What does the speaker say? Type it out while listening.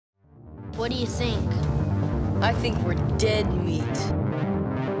What do you think? I think we're dead meat.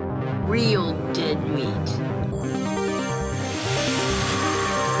 Real dead meat.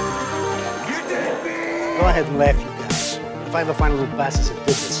 You dead meat! Go ahead and laugh, you guys. If I ever find little bastards that did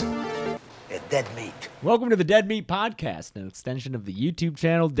this, they're dead meat. Welcome to the Dead Meat Podcast, an extension of the YouTube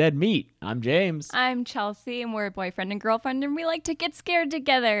channel Dead Meat. I'm James. I'm Chelsea, and we're a boyfriend and girlfriend, and we like to get scared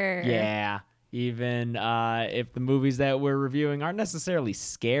together. Yeah, even if the movies that we're reviewing aren't necessarily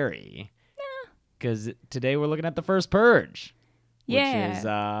scary. Because today we're looking at The First Purge. Yeah. Which is, it's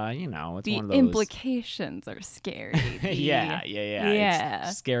the one of those. implications are scary. Yeah. Yeah.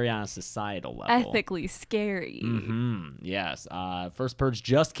 It's scary on a societal level. Ethically scary. Mm-hmm. Yes. First Purge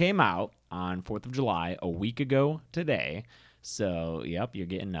just came out on 4th of July, a week ago today. So, yep, you're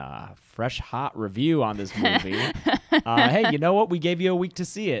getting a fresh, hot review on this movie. Hey, you know what? We gave you a week to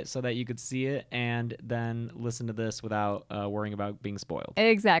see it so that you could see it and then listen to this without worrying about being spoiled.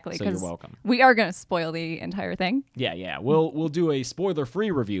 Exactly. So you're welcome. We are going to spoil the entire thing. Yeah. We'll do a spoiler-free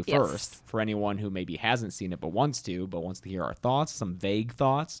review Yes. first for anyone who maybe hasn't seen it but wants to hear our thoughts, some vague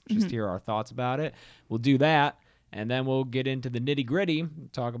thoughts, just hear our thoughts about it. We'll do that. And then we'll get into the nitty-gritty,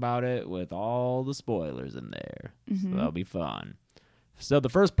 talk about it with all the spoilers in there. So that'll be fun. So The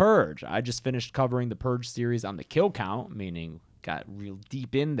First Purge. I just finished covering the Purge series on the kill count, meaning got real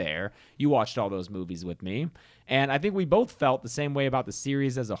deep in there. You watched all those movies with me. And I think we both felt the same way about the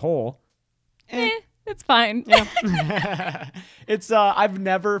series as a whole. It's fine. Yeah. I've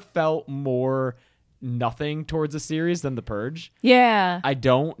never felt more nothing towards a series than The Purge. Yeah. I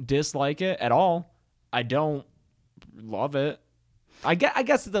don't dislike it at all. I don't love it. I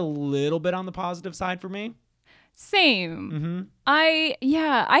guess it's a little bit on the positive side for me. Same. Mm-hmm. I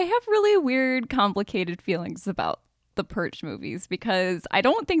have really weird, complicated feelings about the Purge movies because I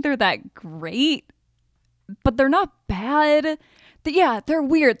don't think they're that great, but they're not bad. They're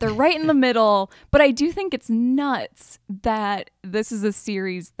weird. They're right in the middle, but I do think it's nuts that this is a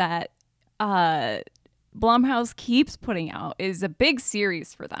series that Blumhouse keeps putting out. Is a big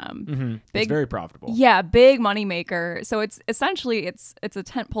series for them. Mm-hmm. It's very profitable. Yeah, big moneymaker. So it's essentially it's a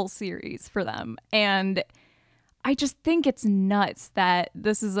tentpole series for them. And I just think it's nuts that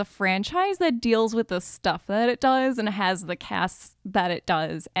this is a franchise that deals with the stuff that it does and has the cast that it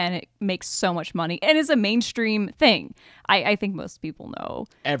does, and it makes so much money and is a mainstream thing. I think most people know.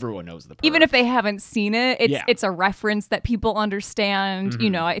 Everyone knows The Purge. Even if they haven't seen it, it's a reference that people understand. Mm-hmm. You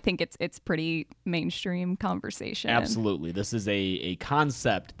know, I think it's pretty mainstream conversation. Absolutely. This is a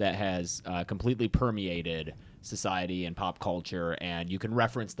concept that has completely permeated society and pop culture, and you can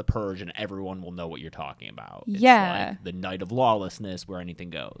reference The Purge and everyone will know what you're talking about. It's like the night of lawlessness where anything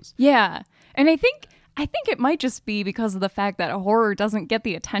goes. Yeah. And I think it might just be because of the fact that horror doesn't get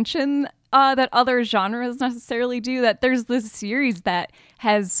the attention that other genres necessarily do, that there's this series that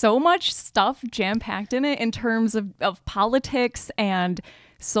has so much stuff jam-packed in it in terms of politics and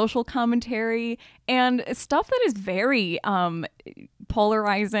social commentary and stuff that is very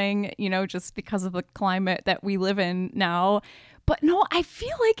polarizing, you know, just because of the climate that we live in now. But no, I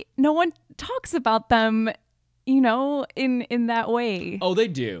feel like no one talks about them, you know, in that way. Oh, they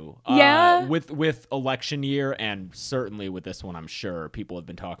do. Yeah. With election year, and certainly with this one, I'm sure people have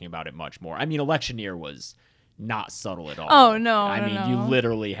been talking about it much more. I mean, election year was not subtle at all. Oh, no. I mean, no. you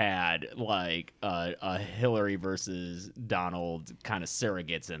literally had like a Hillary versus Donald kind of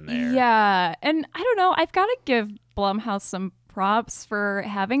surrogates in there. Yeah. And I don't know, I've got to give Blumhouse some props for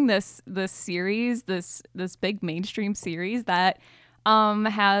having this series, this big mainstream series that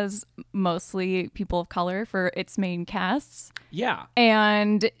has mostly people of color for its main casts. Yeah.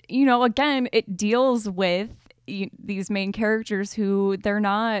 And, you know, again, it deals with these main characters who they're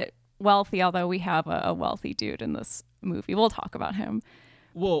not wealthy, although we have a wealthy dude in this movie. We'll talk about him.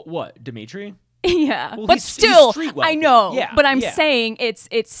 Well, what? Dimitri? Yeah. Well, but he's still, street wealthy. I know. Yeah, but I'm yeah. saying it's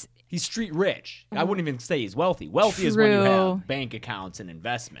He's street rich. I wouldn't even say he's wealthy. Wealthy is when you True. have bank accounts and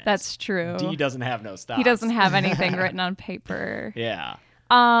investments. That's true. D doesn't have no stocks. He doesn't have anything written on paper. Yeah.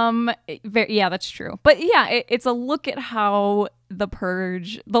 Yeah, that's true. But yeah, it's a look at how The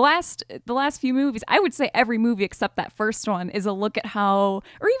Purge, the last few movies, I would say every movie except that first one is a look at how,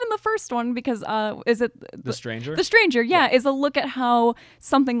 or even the first one, because is it The Stranger? The Stranger, yeah, is a look at how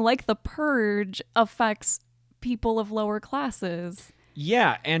something like The Purge affects people of lower classes.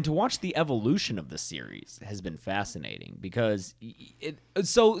 Yeah, and to watch the evolution of the series has been fascinating because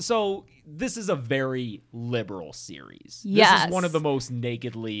so this is a very liberal series. Yes. This is one of the most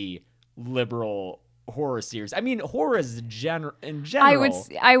nakedly liberal horror series. I mean, horror is in general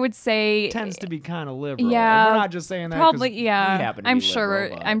I would say tends to be kind of liberal. Yeah, And we're not just saying that. probably. 'cause Yeah, we happen to I'm be sure.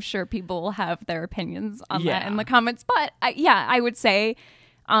 liberal, but- I'm sure people will have their opinions on that Yeah. in the comments. But I would say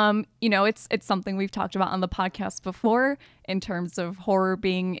It's something we've talked about on the podcast before in terms of horror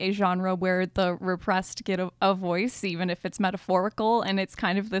being a genre where the repressed get a voice, even if it's metaphorical. And it's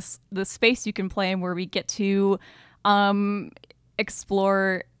kind of this space you can play in where we get to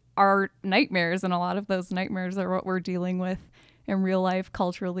explore our nightmares. And a lot of those nightmares are what we're dealing with in real life,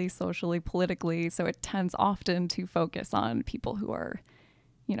 culturally, socially, politically. So it tends often to focus on people who are,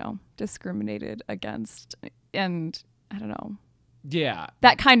 discriminated against. And I don't know. Yeah.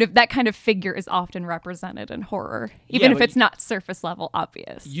 That kind of figure is often represented in horror, even if it's not surface level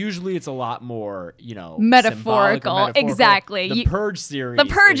obvious. Usually it's a lot more, metaphorical. Exactly. The Purge series. The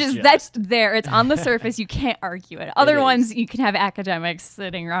Purge that's there. It's on the surface. You can't argue it. Other ones, you can have academics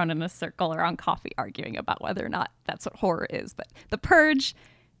sitting around in a circle around coffee arguing about whether or not that's what horror is. But The Purge,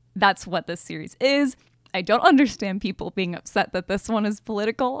 that's what this series is. I don't understand people being upset that this one is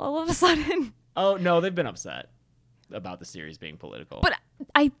political all of a sudden. Oh, no, they've been upset about the series being political. But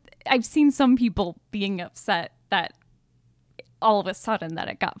I've seen some people being upset that all of a sudden that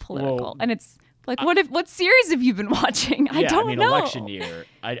it got political. Well, and it's like, what series have you been watching? I don't know. Election year.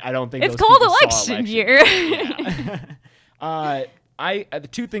 I don't think it's those called people saw election year. Yeah. The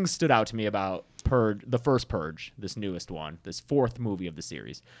two things stood out to me about Purge, the first Purge, this newest one, this fourth movie of the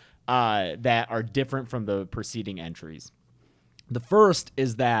series, that are different from the preceding entries. The first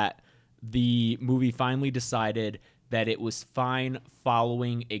is that the movie finally decided that it was fine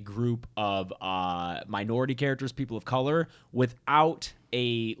following a group of minority characters, people of color, without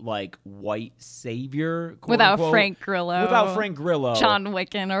a white savior, quote without unquote. Frank Grillo. Without Frank Grillo. John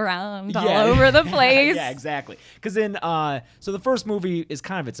Wiccan around all over the place. Yeah, exactly. Because so the first movie is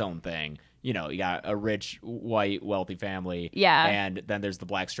kind of its own thing. You got a rich, white, wealthy family. Yeah. And then there's the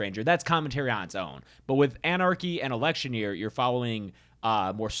black stranger. That's commentary on its own. But with Anarchy and Election Year, you're following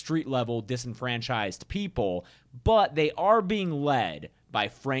more street-level, disenfranchised people, but they are being led by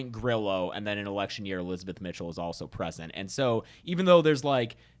Frank Grillo, and then in Election Year, Elizabeth Mitchell is also present. And so even though there's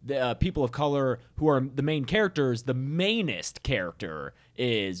the people of color who are the main characters, the mainest character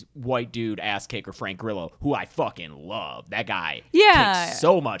is white dude ass kicker Frank Grillo, who I fucking love. That guy kicks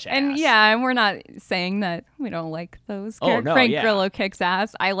so much ass. And we're not saying that we don't like those characters. Frank Grillo kicks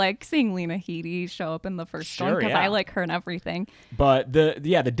ass. I like seeing Lena Headey show up in the first one because I like her and everything. But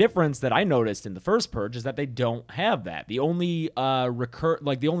the difference that I noticed in the first Purge is that they don't have that. The only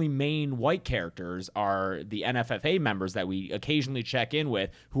the only main white characters are the NFFA members that we occasionally check in with,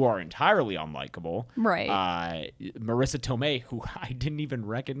 who are entirely unlikable. Right. Marissa Tomei, who I didn't even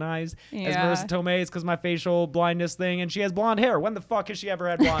recognize as Marissa Tomei, is because my facial blindness thing, and she has blonde hair. When the fuck has she ever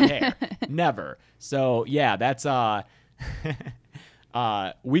had blonde hair? Never. So yeah, that's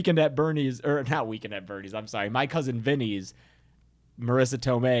Weekend at Bernie's, or not Weekend at Bernie's, I'm sorry, My Cousin Vinny's Marissa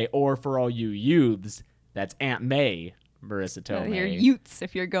Tomei, or for all you youths, that's Aunt May Marissa Tomei. You're Utes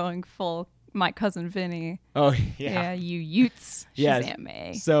if you're going full My Cousin Vinny. Oh, yeah. Yeah, you Utes. She's Aunt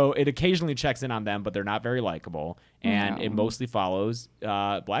May. So it occasionally checks in on them, but they're not very likable. And it mostly follows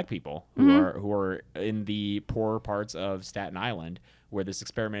black people who are in the poorer parts of Staten Island where this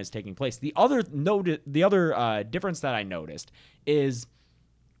experiment is taking place. The other difference that I noticed is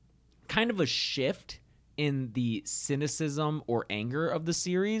kind of a shift in the cynicism or anger of the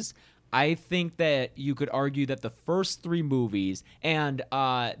series. I think that you could argue that the first three movies, and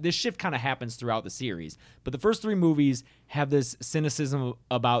this shift kind of happens throughout the series, but the first three movies have this cynicism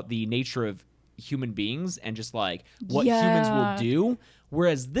about the nature of human beings and just what humans will do.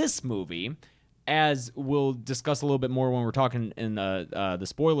 Whereas this movie, as we'll discuss a little bit more when we're talking in the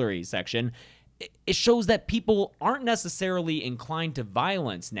spoilery section, it shows that people aren't necessarily inclined to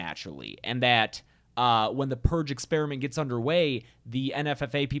violence naturally, and that when the Purge experiment gets underway, the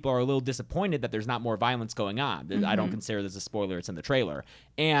NFFA people are a little disappointed that there's not more violence going on. Mm-hmm. I don't consider this a spoiler. It's in the trailer.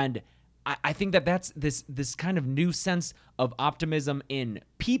 And I think that that's this kind of new sense of optimism in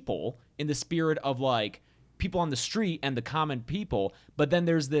people, in the spirit of people on the street and the common people. But then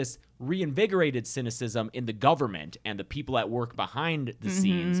there's this reinvigorated cynicism in the government and the people at work behind the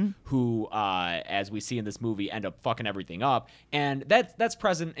scenes who, as we see in this movie, end up fucking everything up. And that's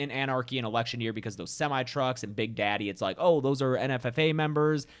present in Anarchy and Election Year because those semi-trucks and Big Daddy, it's those are NFFA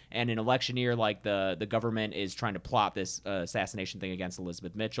members. And in Election Year, the government is trying to plot this assassination thing against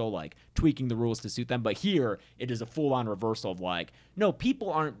Elizabeth Mitchell, tweaking the rules to suit them. But here, it is a full-on reversal of no,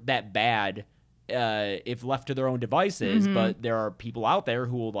 people aren't that bad if left to their own devices, but there are people out there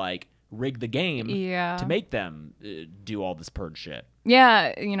who will rig the game to make them do all this Purge shit. Yeah,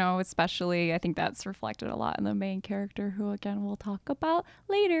 especially I think that's reflected a lot in the main character, who again we'll talk about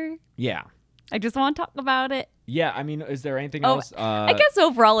later. Yeah. I just want to talk about it. Yeah, I mean, is there anything else? I guess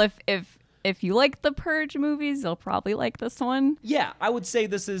overall, if if you like the Purge movies, you'll probably like this one. Yeah, I would say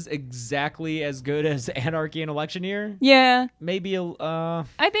this is exactly as good as Anarchy and Election Year. Yeah. Maybe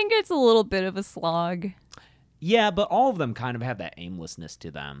I think it's a little bit of a slog. yeah, but all of them kind of have that aimlessness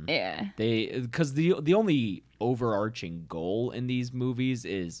to them. Yeah. Because the only overarching goal in these movies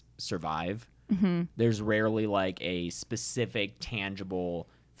is survive. Mm-hmm. There's rarely like a specific, tangible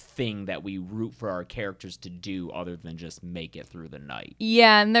thing that we root for our characters to do other than just make it through the night.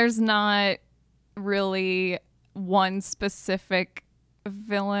 Yeah, and there's not really one specific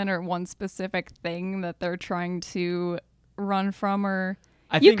villain or one specific thing that they're trying to run from, or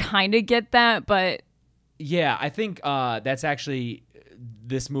you kind of get that, but yeah, I think that's actually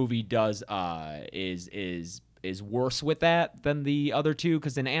this movie does is worse with that than the other two,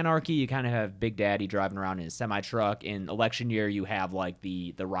 because in Anarchy you kind of have Big Daddy driving around in a semi-truck. In Election Year you have like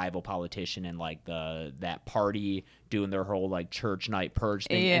the rival politician and like that party doing their whole like church night purge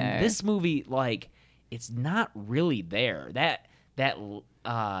thing. Yeah. In this movie, like, it's not really there. That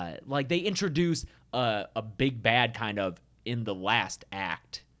like they introduce a big bad kind of in the last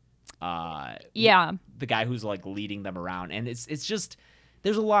act. Yeah. The guy who's like leading them around, and it's just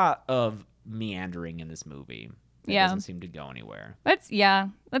there's a lot of meandering in this movie. It doesn't seem to go anywhere. That's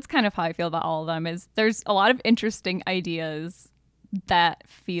kind of how I feel about all of them. Is there's a lot of interesting ideas that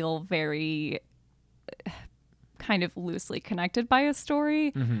feel very kind of loosely connected by a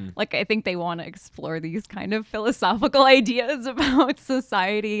story. Mm-hmm. Like, I think they want to explore these kind of philosophical ideas about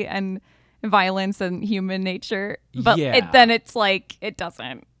society and violence and human nature, but then it's like it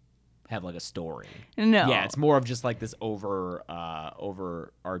doesn't have like a story. No. Yeah, it's more of just like this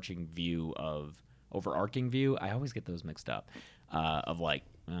overarching view. I always get those mixed up. Of like,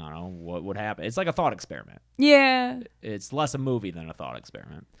 I don't know, what would happen. It's like a thought experiment. Yeah. It's less a movie than a thought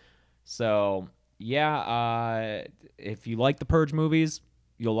experiment. So, yeah, if you like the Purge movies,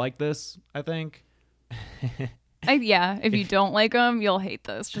 you'll like this, I think. If you don't like them, you'll hate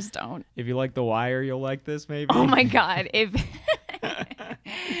this. Just don't. If you like The Wire, you'll like this, maybe. Oh my God.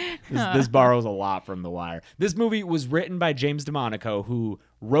 This borrows a lot from The Wire. This movie was written by James DeMonaco, who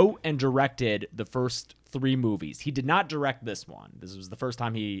wrote and directed the first 3 movies. He did not direct this one. This was the first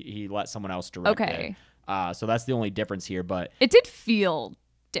time he let someone else direct it. So that's the only difference here. But it did feel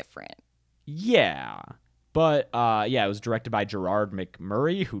different. Yeah. But, it was directed by Gerard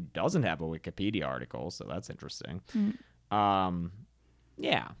McMurray, who doesn't have a Wikipedia article, so that's interesting.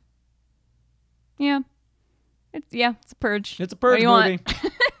 Yeah. Yeah. It's a Purge. It's a Purge movie.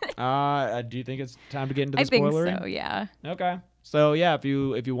 Want? Do you think it's time to get into the I spoilery? think so, yeah. Okay. So, yeah, if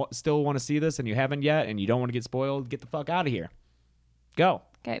you still want to see this and you haven't yet and you don't want to get spoiled, get the fuck out of here. Go.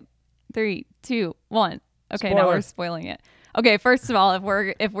 Okay. 3, 2, 1. Okay, Spoiler. now we're spoiling it. Okay, first of all,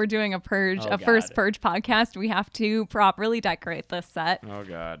 if we're doing a Purge, First Purge podcast, we have to properly decorate this set. Oh,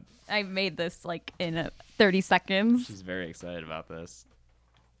 God. I made this like in 30 seconds. She's very excited about this.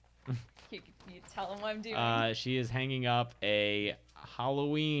 Can you tell them what I'm doing? She is hanging up a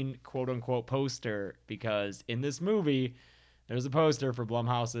Halloween quote-unquote poster because in this movie, there's a poster for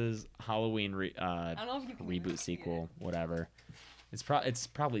Blumhouse's Halloween reboot sequel, whatever. It's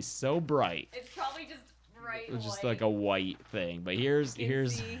probably so bright. It's probably just bright It's just white. like a white thing. But here's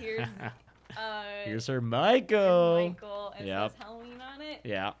here's her Michael. Michael, and it says Halloween on it.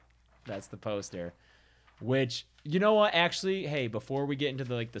 Yeah, that's the poster. Which, you know what? Actually, hey, before we get into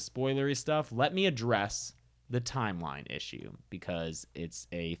the spoilery stuff, let me address the timeline issue because it's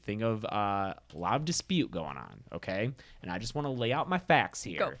a thing of a lot of dispute going on. Okay, and I just want to lay out my facts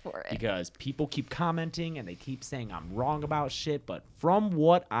here. Go for it. Because people keep commenting and they keep saying I'm wrong about shit, but from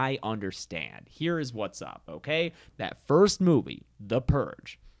what I understand, here is what's up. Okay, that first movie, The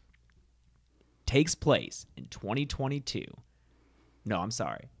Purge, takes place in 2022. No, I'm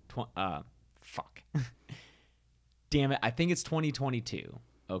sorry. Fuck. Damn it. I think it's 2022.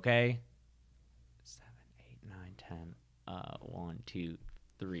 Okay? 7, 8, 9, 10. 1, 2,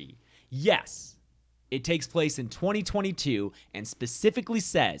 3. Yes. It takes place in 2022 and specifically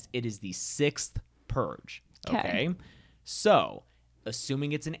says it is the 6th Purge. Okay? So,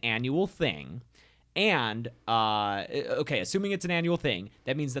 assuming it's an annual thing, and, assuming it's an annual thing,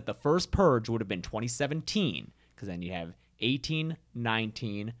 that means that the first Purge would have been 2017, because then you have 18,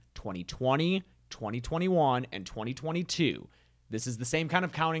 19, 2020, 2021, and 2022. This is the same kind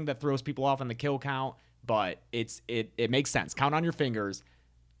of counting that throws people off on the kill count, but it makes sense. Count on your fingers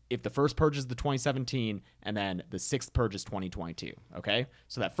if the first Purge is the 2017 and then the 6th Purge is 2022, okay?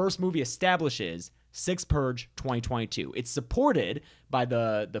 So that first movie establishes 6th Purge 2022. It's supported by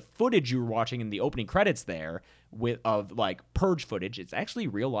the footage you were watching in the opening credits there of Purge footage. It's actually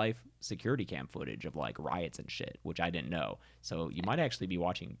real life security cam footage of like riots and shit, which I didn't know. So you might actually be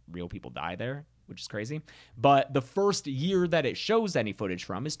watching real people die there, which is crazy. But the first year that it shows any footage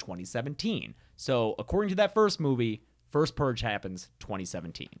from is 2017. So according to that first movie, First Purge happens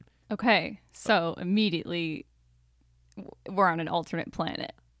 2017. Okay, so immediately we're on an alternate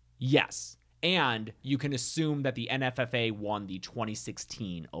planet. Yes. And you can assume that the NFFA won the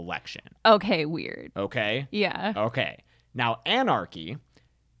 2016 election. Okay, weird. Okay? Yeah. Okay. Now, Anarchy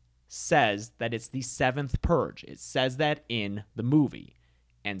says that it's the 7th purge. It says that in the movie.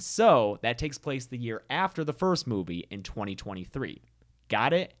 And so that takes place the year after the first movie in 2023.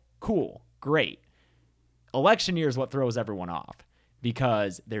 Got it? Cool. Great. Election year is what throws everyone off.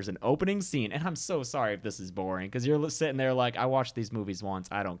 Because there's an opening scene, and I'm so sorry if this is boring, because you're sitting there like, I watched these movies once,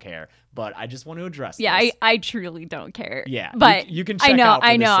 I don't care. But I just want to address this. Yeah, I truly don't care. Yeah. But you can check out for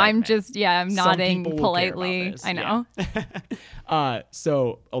I know. this I'm segment. just, I'm nodding politely. I know. Yeah.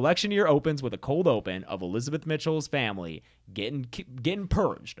 So election year opens with a cold open of Elizabeth Mitchell's family getting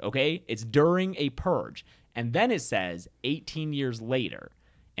purged, okay? It's during a purge. And then it says 18 years later,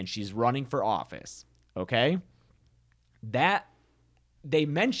 and she's running for office, okay? That... They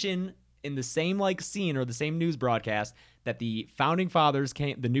mention in the same like scene or the same news broadcast that the new founding fathers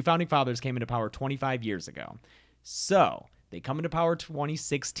came into power 25 years ago. So they come into power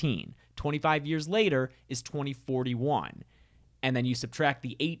 2016. 25 years later is 2041. And then you subtract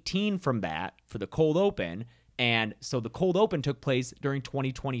the 18 from that for the cold open. And so the cold open took place during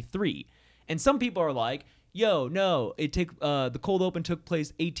 2023. And some people are like, yo, no, the cold open took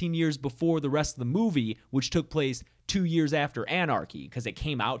place 18 years before the rest of the movie, which took place 2 years after Anarchy, because it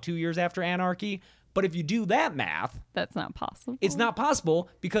came out 2 years after Anarchy. But if you do that math, that's not possible. It's not possible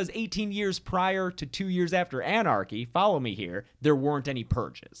because 18 years prior to 2 years after Anarchy, follow me here, there weren't any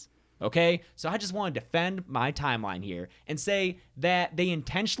purges. Okay? So I just want to defend my timeline here and say that they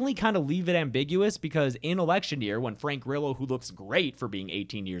intentionally kind of leave it ambiguous because in election year, when Frank Grillo, who looks great for being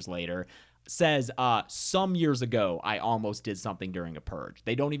 18 years later, says, some years ago, I almost did something during a purge.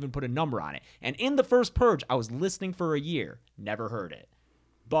 They don't even put a number on it. And in the first purge, I was listening for a year. Never heard it.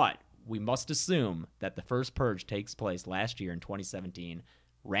 But we must assume that the first purge takes place last year in 2017.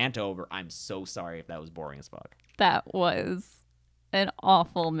 Rant over. I'm so sorry if that was boring as fuck. That was an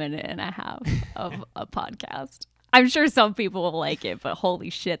awful minute and a half of a podcast. I'm sure some people will like it, but holy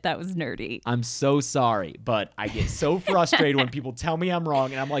shit, that was nerdy. I'm so sorry, but I get so frustrated when people tell me I'm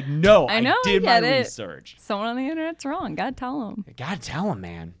wrong, and I'm like, no, I did my research. Someone on the internet's wrong. Gotta tell them. Gotta tell them,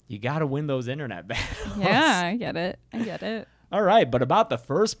 man. You gotta win those internet battles. Yeah, I get it. All right, but about the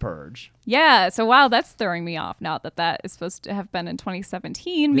first purge. Yeah, so wow, that's throwing me off now that is supposed to have been in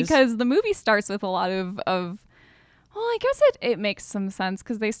 2017 because the movie starts with a lot of well, I guess it makes some sense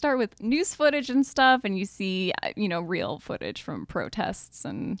because they start with news footage and stuff, and you see, real footage from protests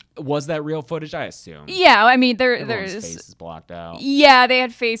and. Was that real footage? I assume. Yeah, I mean, there's faces blocked out. Yeah, they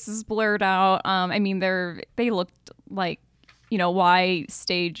had faces blurred out. I mean, they looked like, why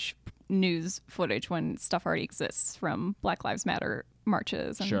stage news footage when stuff already exists from Black Lives Matter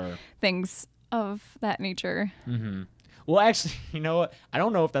marches and things of that nature. Mm-hmm. Well, actually, you know what? I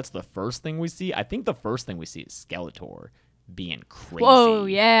don't know if that's the first thing we see. I think the first thing we see is Skeletor being crazy. Whoa,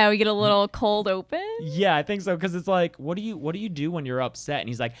 yeah, we get a little cold open. Yeah, I think so because it's like, what do you do when you're upset? And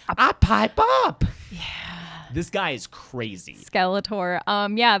he's like, I pipe up. Yeah. This guy is crazy. Skeletor.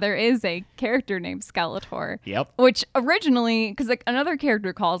 Yeah, there is a character named Skeletor. Yep. Which originally, because like another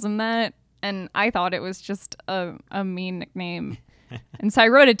character calls him that, and I thought it was just a mean nickname. And so I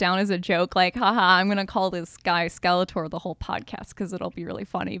wrote it down as a joke, like, haha, I'm going to call this guy Skeletor the whole podcast because it'll be really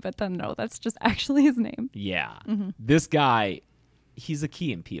funny. But then, no, that's just actually his name. Yeah. Mm-hmm. This guy, he's a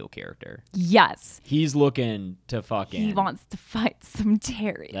Key and Peele character. Yes. He's looking to fucking... He wants to fight some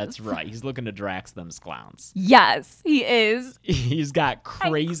terriers. That's right. He's looking to Drax them clowns. Yes, he is. He's got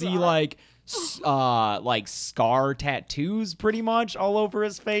crazy, like scar tattoos pretty much all over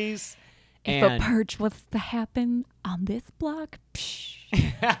his face. If a purge was to happen on this block,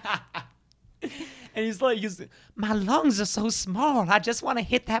 and he's like, my lungs are so small. I just want to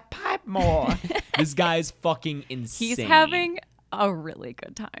hit that pipe more. This guy's fucking insane. He's having a really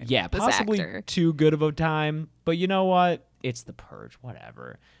good time. Yeah, possibly too good of a time. But you know what? It's the purge.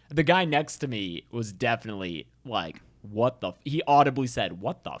 Whatever. The guy next to me was definitely like, he audibly said,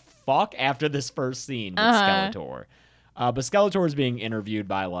 what the fuck? After this first scene with Skeletor. But Skeletor is being interviewed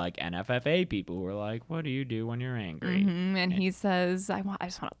by like NFFA people who are like, "What do you do when you're angry?" Mm-hmm. And he says, "I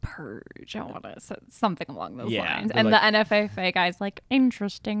just want to purge. I want to something along those lines." And like, the NFFA guy's like,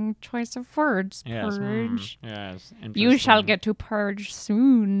 "Interesting choice of words. Purge. Yes. You shall get to purge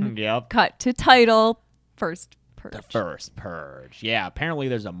soon." Yep. Cut to title. First Purge. The first Purge. Yeah, apparently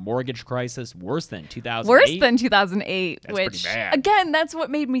there's a mortgage crisis worse than 2008. Worse than 2008, That's which, pretty bad. again, that's what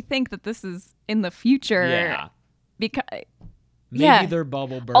made me think that this is in the future. Yeah. Because, Maybe their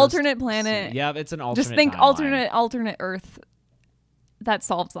bubble burst. alternate planet. Yeah, it's an alternate Just think timeline. alternate Earth. That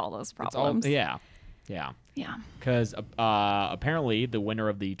solves all those It's all- problems. yeah. Yeah. Because apparently the winner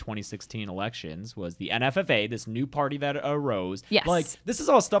of the 2016 elections was the NFFA, this new party that arose. Yes. Like, this is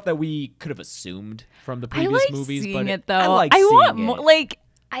all stuff that we could have assumed from the I previous like movies. seeing but it, though. I like I seeing want it. more. Like,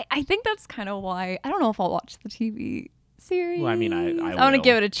 I think that's kind of why. I don't know if I'll watch the TV series. Well, I mean, I want to will.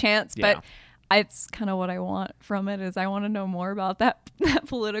 give it a chance, Yeah. but it's kind of what I want from it is I want to know more about that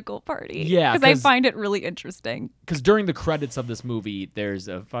political party. Yeah, because I 'cause- find it really interesting. Because during the credits of this movie, there's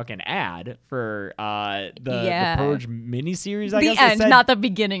a fucking ad for the Yeah. Purge miniseries, I The guess they end, said. not the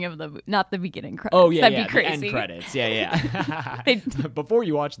beginning of not the beginning credits. Oh yeah, That'd yeah, be crazy. the end credits. Yeah. They- Before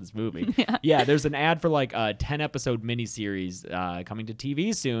you watch this movie, yeah, there's an ad for like a 10-episode miniseries coming to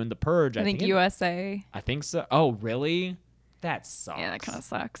TV soon. The Purge. I think USA. I think so. Oh really? That sucks. Yeah, that kind of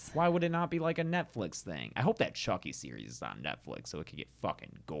sucks. Why would it not be like a Netflix thing? I hope that Chucky series is on Netflix so it could get fucking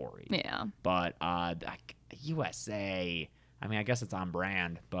gory. Yeah. But USA, I mean, I guess it's on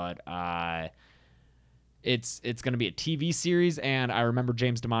brand, but it's going to be a TV series, and I remember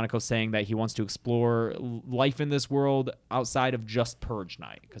James DeMonico saying that he wants to explore life in this world outside of just Purge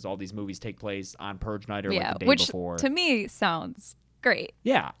Night, because all these movies take place on Purge Night or Yeah, like the day which before. to me sounds great.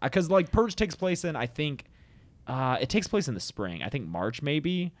 Yeah, because like Purge takes place in, I think, it takes place in the spring. I think March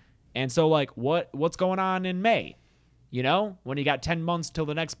maybe. And so like what's going on in May? You know, when you got 10 months till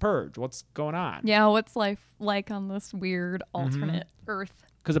the next Purge, what's going on? Yeah, what's life like on this weird alternate Earth?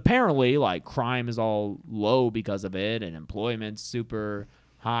 Because apparently like crime is all low because of it, and employment's super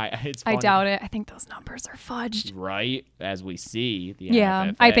high. It's I funny, doubt it. I think those numbers are fudged. right? As we see the Yeah,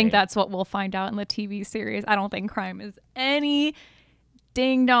 NFFA. I think that's what we'll find out in the TV series. I don't think crime is any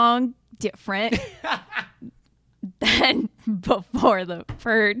ding dong different than before the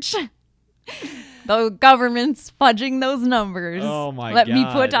Purge. The government's fudging those numbers. Oh my Let me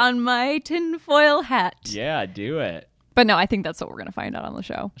put God. on my tinfoil hat. Yeah, do it. But no, I think that's what we're going to find out on the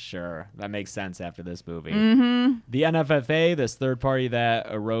show. Sure, that makes sense after this movie. Mm-hmm. The NFFA, this third party that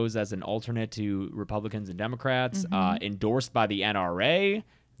arose as an alternate to Republicans and Democrats, endorsed by the NRA.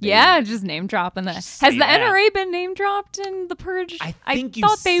 Yeah, just name dropping that. Has the Yeah. NRA been name dropped in the Purge? I think you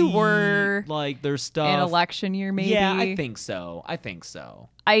thought they see, were like their stuff in election year, maybe. Yeah, I think so.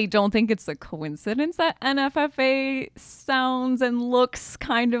 I don't think it's a coincidence that NFFA sounds and looks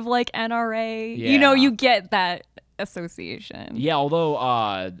kind of like NRA. You know, Yeah. you get that association. Yeah, although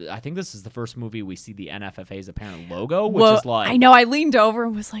I think this is the first movie we see the NFFA's apparent logo, which Well, is like I know. I leaned over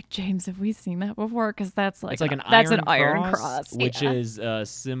and was like, James, have we seen that before? Because that's like it's like an that's iron an iron cross, which yeah. is a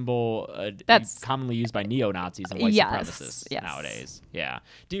symbol That's- commonly used by neo-Nazis and white Yes, supremacists yes. nowadays. Yeah.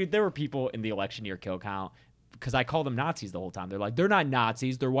 Dude, there were people in the election year kill count, because I call them Nazis the whole time. They're like, they're not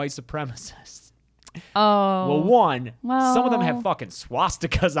Nazis, they're white supremacists. Oh, Well, one, some of them well. have fucking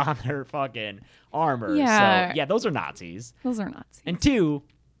swastikas on their fucking armor. Yeah. So, yeah, those are Nazis. those are Nazis. And two,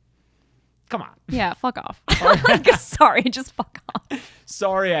 come on. Yeah, fuck off. Sorry, just fuck off.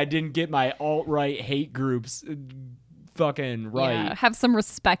 Sorry I didn't get my alt-right hate groups fucking right. Yeah, have some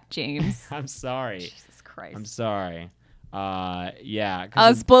respect, James. I'm sorry. Jesus Christ. I'm sorry. Yeah.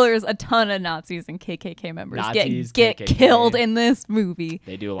 'cause Spoilers, a ton of Nazis and KKK members Nazis, get KKK. killed in this movie.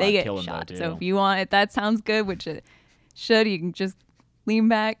 They do a lot They of get killing, shot. though, So too. if you want it, that sounds good, which it should. You can just lean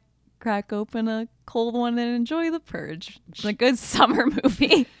back, crack open a cold one, and enjoy The Purge. It's a good summer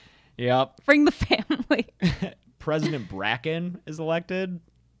movie. Yep. Bring the family. President Bracken is elected.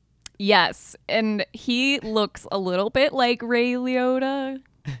 Yes, and he looks a little bit like Ray Liotta,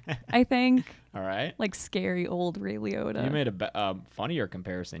 I think. All right. Like scary old Ray Liotta. You made a funnier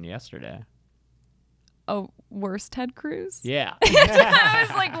comparison yesterday. Oh, worse Ted Cruz? Yeah. I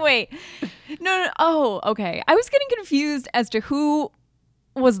was like, wait. No. Oh, okay. I was getting confused as to who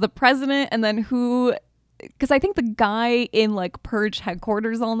was the president and then who, because I think the guy in like Purge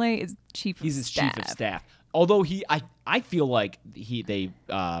headquarters all night is chief of He's his staff. chief of staff. Although I feel like they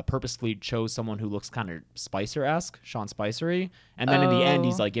purposely chose someone who looks kind of Spicer-esque, Sean Spicery, and then in the end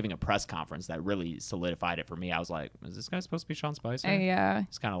he's Oh. like giving a press conference that really solidified it for me. I was like, is this guy supposed to be Sean Spicer? Yeah.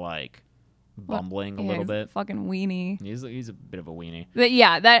 He's kind of like bumbling a little he's bit. Fucking weenie. He's a bit of a weenie. But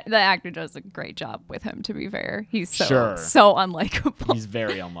yeah, the actor does a great job with him, to be fair. He's so Sure. so unlikable. He's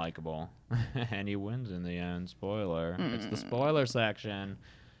very unlikable, and he wins in the end. Spoiler. It's the spoiler section.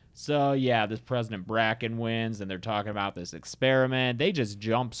 So, yeah, this President Bracken wins, and they're talking about this experiment. They just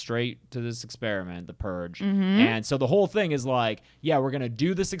jump straight to this experiment, the Purge. Mm-hmm. And so the whole thing is like, yeah, we're going to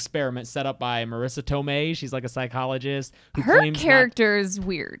do this experiment set up by Marissa Tomei. She's like a psychologist. Who Her claims character is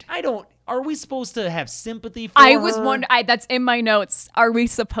weird. Are we supposed to have sympathy for I her? was wondering, that's in my notes. Are we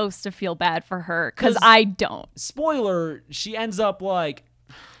supposed to feel bad for her? Because I don't. Spoiler, she ends up like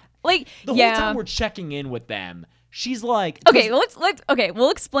Like, the whole time we're checking in with them. She's like, okay,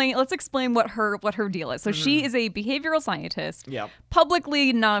 we'll explain. Let's explain what her deal is. So she is a behavioral scientist,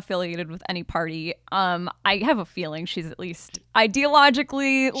 publicly not affiliated with any party. I have a feeling she's at least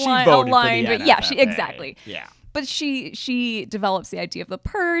ideologically aligned. But yeah, exactly. Yeah. But she develops the idea of the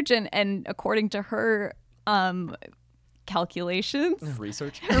purge, and according to her calculations,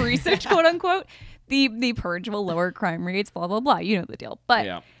 research, quote unquote, the purge will lower crime rates. Blah blah blah. You know the deal.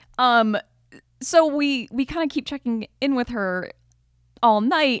 But so we kind of keep checking in with her all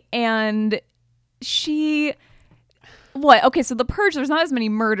night, and she okay, so the purge, there's not as many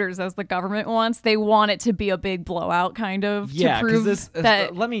murders as the government wants. They want it to be a big blowout, kind of, to prove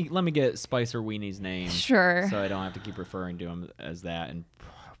that let me get Spicer Weenie's name, sure, so I don't have to keep referring to him as that and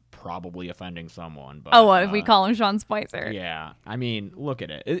probably offending someone. But what if we call him Sean Spicer? Yeah, I mean, look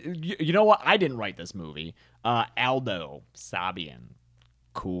at it. You know what, I didn't write this movie. Aldo Sabian,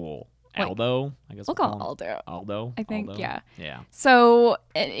 cool. Aldo, I guess we'll call him Aldo. Aldo, I think, Aldo? Yeah. So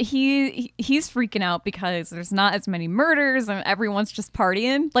he's freaking out because there's not as many murders and everyone's just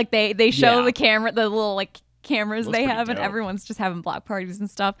partying. Like they show the camera, the little like cameras they have, and everyone's just having block parties and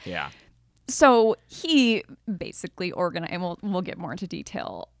stuff. Yeah. So he basically organized, and we'll get more into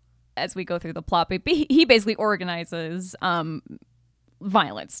detail as we go through the plot. But he basically organizes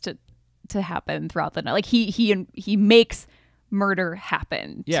violence to happen throughout the night. Like he makes murder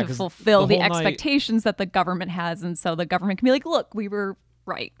happen to fulfill the expectations that the government has, and so the government can be like, look, we were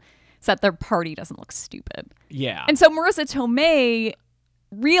right, so that their party doesn't look stupid. Yeah. And so Marissa Tomei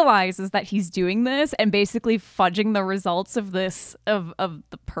realizes that he's doing this and basically fudging the results of this of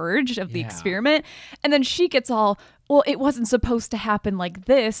the purge, of the experiment, and then she gets all, well, it wasn't supposed to happen like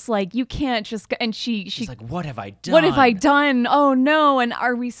this, like you can't just go, and she's like, what have I done? What have I done? Oh no. And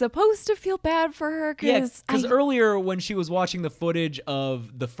are we supposed to feel bad for her? Because earlier when she was watching the footage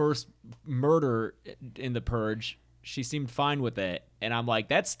of the first murder in the purge, she seemed fine with it, and I'm like,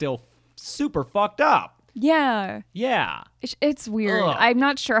 that's still super fucked up. Yeah. It's weird. Ugh. I'm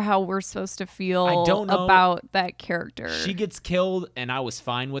not sure how we're supposed to feel I don't know. about that character. She gets killed, and I was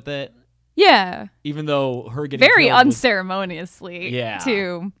fine with it. Yeah. Even though her getting very killed unceremoniously,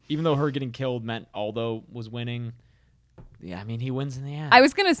 too. Even though her getting killed meant Aldo was winning. Yeah, I mean, he wins in the end. I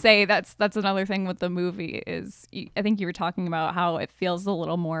was going to say that's another thing with the movie is I think you were talking about how it feels a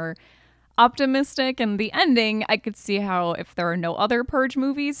little more optimistic, and the ending, I could see how if there are no other Purge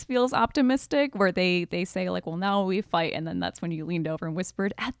movies, feels optimistic, where they say like, well, now we fight, and then that's when you leaned over and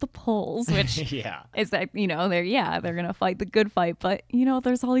whispered at the polls, which is that, you know, they're gonna fight the good fight, but you know,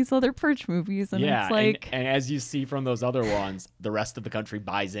 there's all these other Purge movies, and it's like, and as you see from those other ones, the rest of the country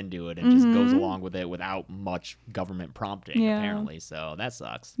buys into it and just goes along with it without much government prompting, apparently. So that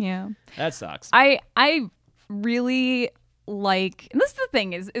sucks. That sucks. I really like, and this is the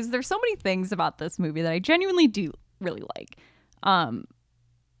thing, is there's so many things about this movie that I genuinely do really like.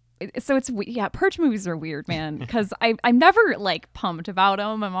 So it's, Purge movies are weird, man, because I'm never like pumped about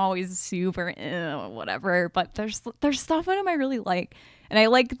them. I'm always super whatever, but there's stuff in them I really like, and I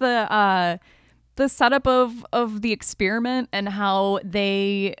like the setup of the experiment and how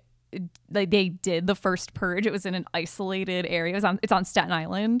they did the first purge. It was in an isolated area. It's on Staten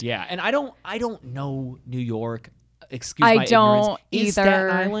Island. Yeah, and I don't know New York. Excuse my ignorance. I don't either. Is Staten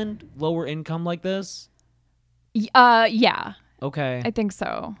Island lower income like this? Yeah. Okay. I think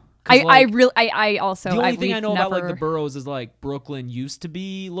so. Like, I also, the only thing I know about like the boroughs is like Brooklyn used to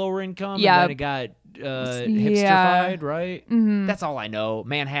be lower income, and then it got hipsterfied, right? Mm-hmm. That's all I know.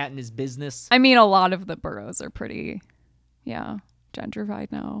 Manhattan is business. I mean, a lot of the boroughs are pretty, gentrified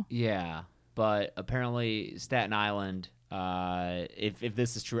now. Yeah, but apparently Staten Island. If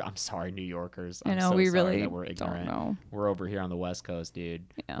this is true, I'm sorry, New Yorkers. I know, so we sorry really that we're ignorant. don't know. We're over here on the West Coast, dude.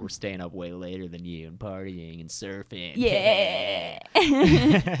 Yeah. We're staying up way later than you and partying and surfing. Yeah.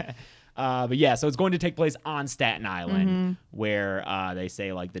 But yeah, so it's going to take place on Staten Island, where they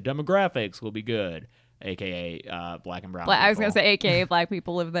say like the demographics will be good, aka black and brown. I was gonna say, aka black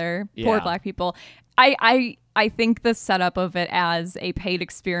people live there. Yeah. Poor black people. I think the setup of it as a paid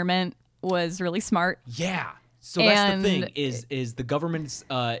experiment was really smart. Yeah. So that's the thing, is the government's,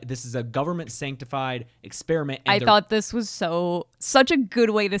 this is a government sanctified experiment. And I thought this was such a good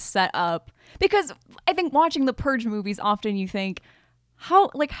way to set up, because I think watching the Purge movies, often you think,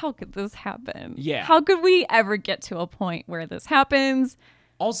 how could this happen? Yeah. How could we ever get to a point where this happens?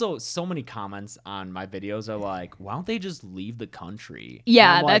 Also, so many comments on my videos are like, why don't they just leave the country? Yeah,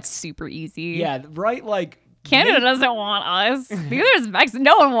 And I'm like, that's super easy. yeah, right? Like, Canada doesn't want us. Neither does Mexico.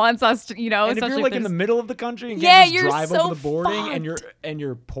 No one wants us to, and if especially you're like in the middle of the country and Yeah, can't just you're drive so over the boarding fucked. and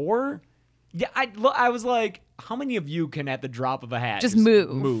you're poor, yeah, I was like, how many of you can at the drop of a hat Just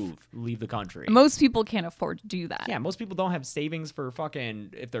move. leave the country? Most people can't afford to do that. Yeah, most people don't have savings for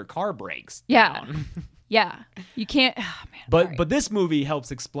fucking if their car breaks. Yeah. down. Yeah. You can't. Oh, man, But sorry. but this movie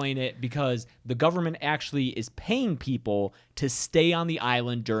helps explain it because the government actually is paying people to stay on the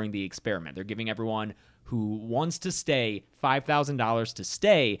island during the experiment. They're giving everyone who wants to stay $5,000 to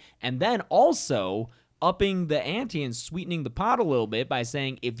stay, and then also upping the ante and sweetening the pot a little bit by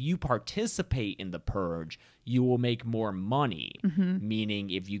saying if you participate in the purge, you will make more money. Meaning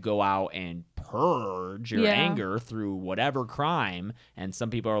if you go out and purge your Yeah. anger through whatever crime, and some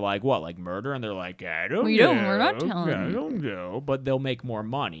people are like, what, like murder? And they're like, I don't We know. don't- we're not telling I you. don't know. But they'll make more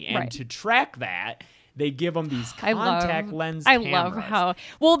money. And Right. to track that, they give them these I contact lens I cameras. love how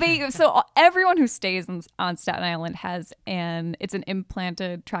so everyone who stays on Staten Island has it's an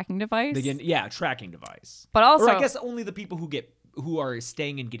implanted tracking device. They get, yeah, tracking device. But also, Or I guess only the people who are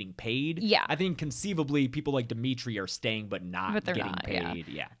staying and getting paid. Yeah. I think conceivably people like Dimitri are staying but But they're getting not, yeah. paid.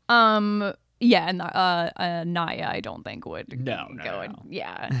 Yeah. yeah, and Naya, I don't think would No, go. no. And,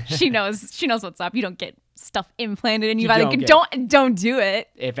 yeah, she knows what's up. You don't get stuff implanted in you. You Don't do it.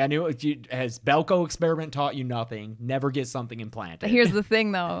 If has Belko experiment taught you nothing, never get something implanted. Here's the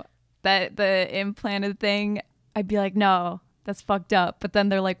thing, though, that the implanted thing, I'd be like, no, that's fucked up. But then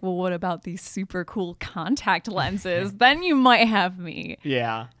they're like, well, what about these super cool contact lenses? Then you might have me,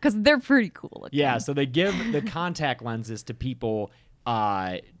 Yeah. because they're pretty cool looking. Yeah, so they give the contact lenses to people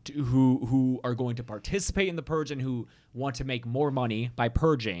who are going to participate in the purge and who want to make more money by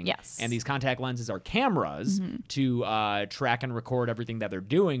purging. Yes. And these contact lenses are cameras to track and record everything that they're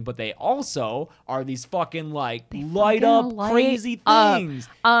doing, but they also are these fucking like light up crazy things.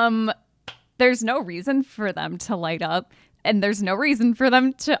 There's no reason for them to light up, and there's no reason for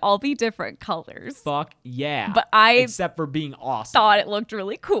them to all be different colors. Fuck yeah. But I except for being awesome. Thought it looked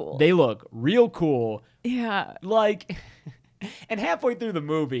really cool. They look real cool. Yeah. Like, and halfway through the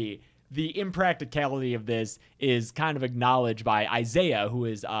movie, the impracticality of this is kind of acknowledged by Isaiah, who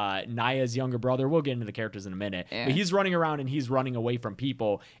is Naya's younger brother. We'll get into the characters in a minute. Yeah. But he's running around and he's running away from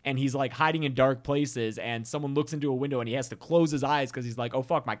people, and he's like hiding in dark places, and someone looks into a window and he has to close his eyes because he's like, oh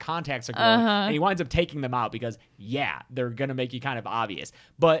fuck, my contacts are glowing. And he winds up taking them out because, yeah, they're going to make you kind of obvious.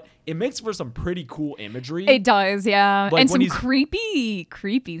 But it makes for some pretty cool imagery. It does, yeah. Like and when some he's-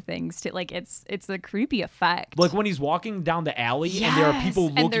 creepy things too. Like it's a creepy effect. Like when he's walking down the alley and there are people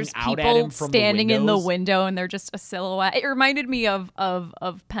and looking there's out people at him from standing the in the windows. window, and they're just a silhouette. It reminded me of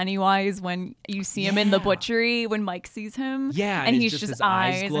Pennywise when you see him in the Yeah. butchery when Mike sees him. Yeah, and and he's it's just just his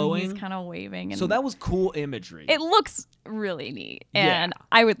eyes eyes glowing. and he's kind of waving. And So that was cool imagery. it looks really neat, Yeah. and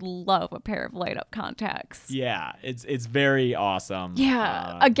I would love a pair of light up contacts. Yeah, it's very awesome.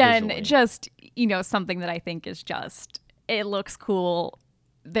 Yeah. Again, visually. just, something that I think is just, it looks cool.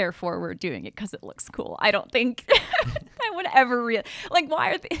 Therefore, we're doing it because it looks cool. I don't think I would ever like,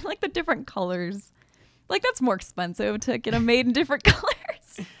 why are they like the different colors? Like, that's more expensive to get them made in different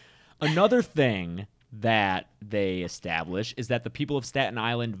colors. Another thing that they establish is that the people of Staten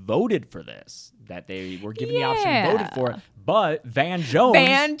Island voted for this, that they were given the option and voted for it. But Van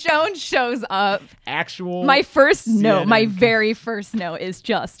Jones shows up. actual My first note, my CNN very first note is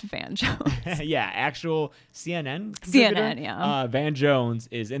just Van Jones. yeah, actual CNN contributor. CNN, yeah. Van Jones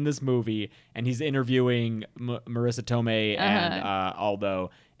is in this movie, and he's interviewing Marissa Tomei and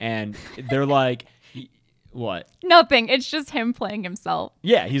Aldo, and they're like, what? Nothing. It's just him playing himself.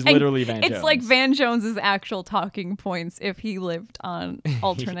 Yeah, he's And literally Van Jones. It's like Van Jones's actual talking points if he lived on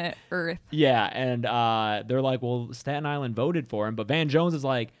alternate Earth. Yeah, and they're like, well, Staten Island voted for him, but Van Jones is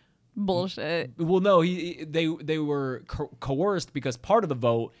like, Bullshit. well, no, they were coerced because part of the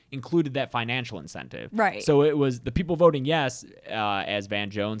vote included that financial incentive. Right. So it was the people voting yes, as Van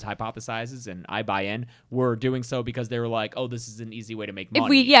Jones hypothesizes, and I buy in, were doing so because they were like, oh, this is an easy way to make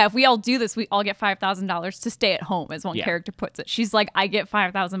money. If we all do this, we all get $5,000 to stay at home, as one Yeah. character puts it. She's like, I get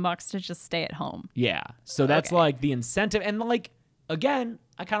 $5,000 to just stay at home. Yeah. So that's Okay. like the incentive, and like again,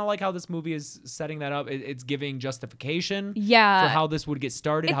 I kind of like how this movie is setting that up. It's giving justification Yeah. for how this would get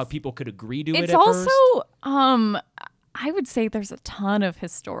started, how It's- people could agree to it It's at also, first. I would say there's a ton of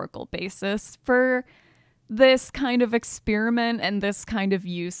historical basis for this kind of experiment and this kind of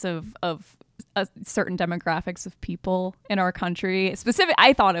use of certain demographics of people in our country.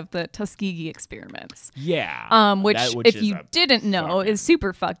 I thought of the Tuskegee experiments. Yeah. Which if you didn't know, fucking- is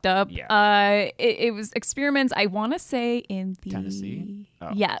super fucked up. Yeah. It was experiments, I want to say, in the... Tennessee? Oh.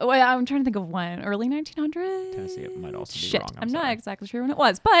 Yeah. Well, I'm trying to think of when. Early 1900s? Tennessee, it might also be Shit, wrong. I'm not sorry. exactly sure when it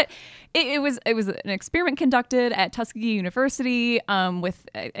was, but it was an experiment conducted at Tuskegee University with,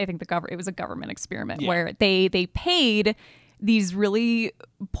 I think it was a government experiment where they paid these really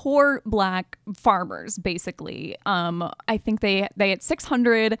poor black farmers, basically. I think they had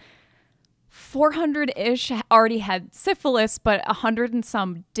 600, 400-ish already had syphilis, but 100 and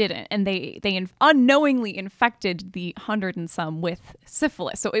some didn't. And they unknowingly infected the 100 and some with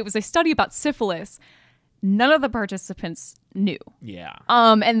syphilis. So it was a study about syphilis. None of the participants knew. Yeah.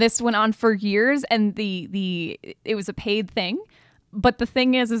 And this went on for years, and it was a paid thing. But the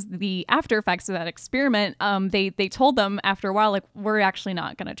thing is the after effects of that experiment, they told them after a while, like, we're actually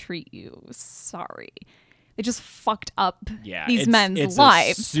not going to treat you. Sorry. They just fucked up these men's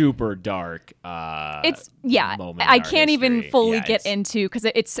lives. A super dark moment in I our can't even history. fully get into, because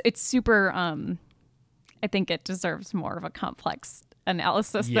it's super, I think it deserves more of a complex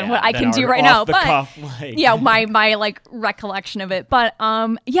analysis than what I can do right now, but my like recollection of it. But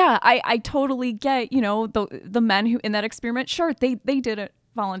I totally get, the men who in that experiment, sure, they did it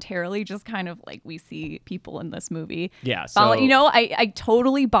voluntarily, just kind of like we see people in this movie. Yeah, so I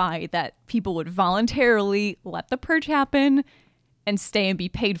totally buy that people would voluntarily let the purge happen and stay and be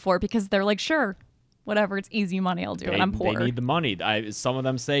paid for it, because they're like, sure, whatever, it's easy money, I'll do it. I'm poor. They need the money. Some of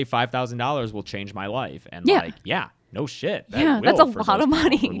them say $5,000 will change my life, and no shit. That's a lot of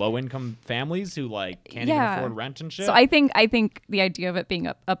money. For low-income families who can't even afford rent and shit. So I think the idea of it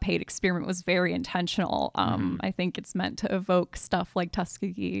being a paid experiment was very intentional. I think it's meant to evoke stuff like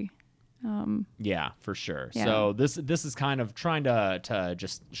Tuskegee. Yeah, for sure. Yeah. So this is kind of trying to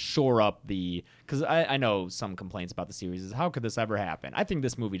just shore up because I know some complaints about the series is, how could this ever happen? I think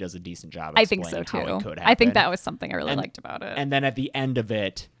this movie does a decent job I think so explaining how it too. could happen. I think that was something I really liked about it. And then at the end of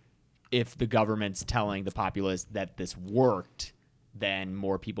it, if the government's telling the populace that this worked, then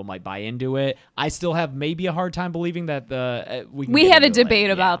more people might buy into it. I still have maybe a hard time believing that we had a debate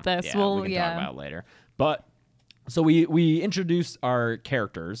about this. Yeah, we can talk about it later. But so we introduce our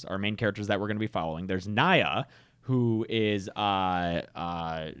main characters that we're going to be following. There's Naya, who is played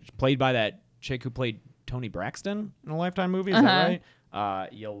by that chick who played Toni Braxton in a Lifetime movie. Is that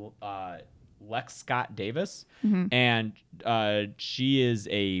right? Lex Scott Davis, and she is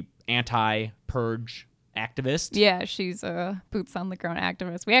a anti-purge activist. Yeah, she's a boots on the ground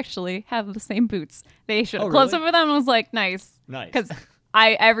activist. We actually have the same boots. They should have Oh, closed really? up with them. I was like, nice. Because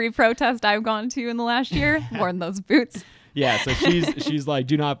every protest I've gone to in the last year, worn those boots. Yeah, so she's like,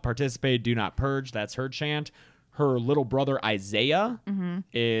 do not participate, do not purge. That's her chant. Her little brother Isaiah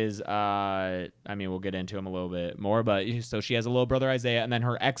is, we'll get into him a little bit more, but so she has a little brother Isaiah, and then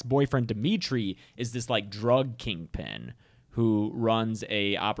her ex-boyfriend Dimitri is this drug kingpin who runs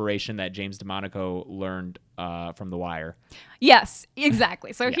a operation that James DeMonaco learned from The Wire. Yes,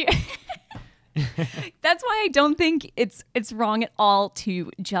 exactly. So that's why I don't think it's wrong at all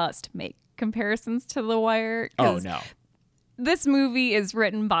to just make comparisons to The Wire. Oh, no. This movie is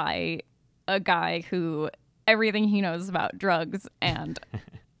written by a guy who everything he knows about drugs and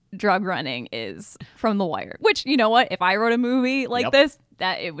drug running is from The Wire. Which, you know what? If I wrote a movie like this,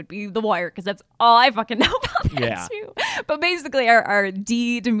 that it would be The Wire, because that's all I fucking know about that too. But basically, our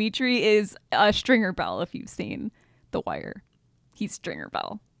Dimitri is a Stringer Bell. If you've seen The Wire, he's Stringer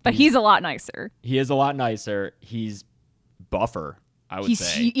Bell, but he's a lot nicer. He is a lot nicer. He's buffer, I would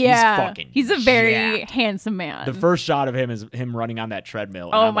say. Yeah, he's a very jacked. handsome man. The first shot of him is him running on that treadmill.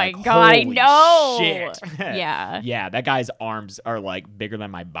 And Oh I'm my like, God, I holy know. Shit. Yeah. Yeah, that guy's arms are bigger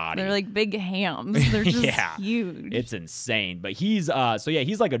than my body. They're like big hams. They're just huge. It's insane. But he's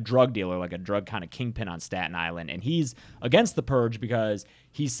he's like a drug dealer, like a drug kind of kingpin on Staten Island, and he's against the purge because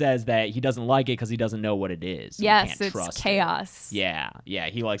he says that he doesn't like it because he doesn't know what it is. So yes, he can't it's trust chaos. It. Yeah.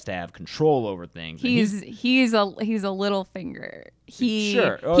 He likes to have control over things. He's a little finger. He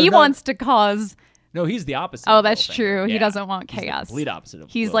Sure. wants to cause. No, he's the opposite. Oh, of that's Littlefinger. true. He Yeah. doesn't want He's chaos. the complete opposite of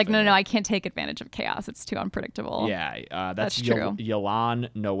He's like, no, Littlefinger. I can't take advantage of chaos. It's too unpredictable. Yeah, That's true. Yolan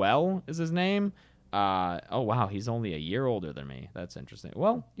Noel is his name. Oh wow, he's only a year older than me. That's interesting.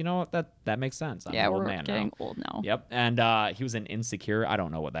 Well, you know what? That makes sense. I'm an old we're man getting now. old now. Yep, and he was in Insecure. I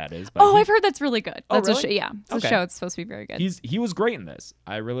don't know what that is, but I've heard that's really good. Oh, That's really? it's Okay. a show. It's supposed to be very good. he was great in this.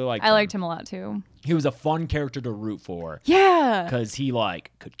 I really liked. I liked him a lot too. He was a fun character to root for. Yeah. Because he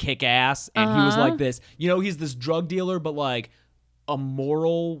could kick ass, and he was like this. He's this drug dealer, but a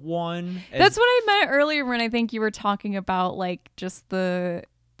moral one. That's what I meant earlier when I think you were talking about just the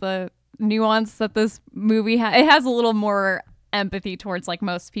nuance that this movie it has a little more empathy towards like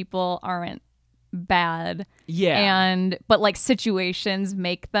most people aren't bad. Yeah. But like situations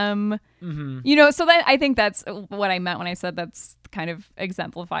make them, you know, so that I think that's what I meant when I said that's kind of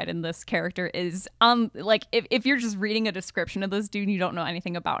exemplified in this character is like if you're just reading a description of this dude and you don't know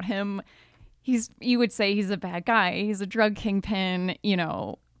anything about him, you would say he's a bad guy. He's a drug kingpin, you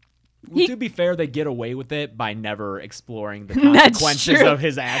know. Well, to be fair, they get away with it by never exploring the consequences of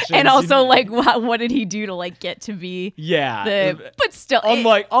his actions. And also, like, what did he do to like get to be? Yeah, but still,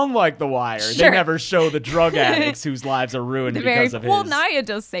 unlike The Wire, Sure. they never show the drug addicts whose lives are ruined because of his. Well, Naya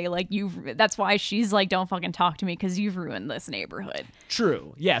does say like that's why she's like, don't fucking talk to me because you've ruined this neighborhood.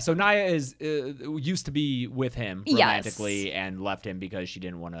 True. Yeah. So Naya is used to be with him romantically and left him because she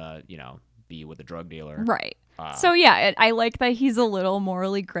didn't want to, you know, be with a drug dealer. Right. So yeah, I like that he's a little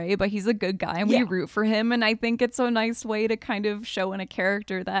morally gray, but he's a good guy and we root for him. And I think it's a nice way to kind of show in a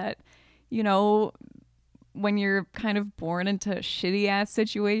character that, you know, when you're kind of born into a shitty ass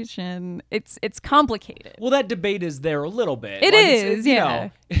situation, it's complicated. Well, that debate is there a little bit. It like, is, yeah.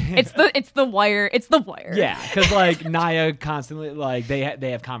 It's the Wire. It's the Wire. Yeah, because like Naya constantly like they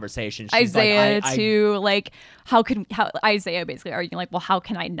have conversations. She's Isaiah like, too. Like how Isaiah basically arguing like, well, how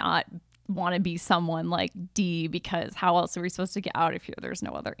can I not want to be someone like D, because how else are we supposed to get out of here? There's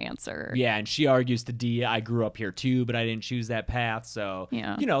no other answer. Yeah, and she argues to D, I grew up here too, but I didn't choose that path. So,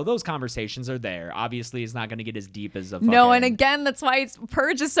 you know, those conversations are there. Obviously, it's not going to get as deep as a fucking... No, and again, that's why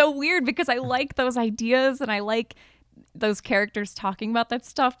Purge is so weird, because I like those ideas and I like those characters talking about that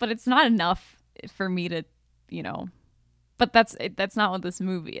stuff, but it's not enough for me to, you know... But that's not what this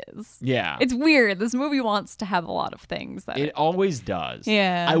movie is. Yeah. It's weird. This movie wants to have a lot of things. It always does.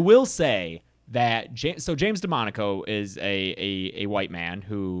 Yeah. I will say that James DeMonaco is a white man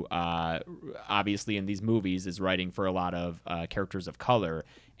who obviously in these movies is writing for a lot of characters of color.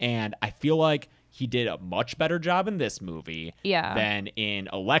 And I feel like he did a much better job in this movie than in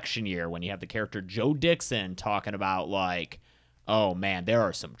Election Year, when you have the character Joe Dixon talking about like, oh man, there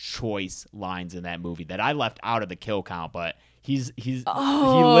are some choice lines in that movie that I left out of the kill count, but he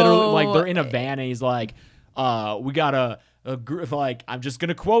literally, like, they're in a van and he's like, we got a group, like, I'm just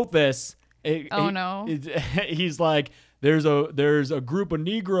gonna quote this. He's like, there's a group of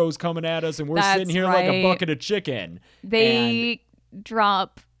Negroes coming at us and we're sitting here like a bucket of chicken. They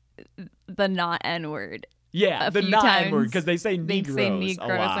drop the not N-word. Yeah, the not N-word, because they say Negroes a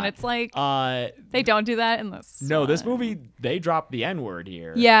lot. And it's like, they don't do that in this. No, this movie, they drop the N-word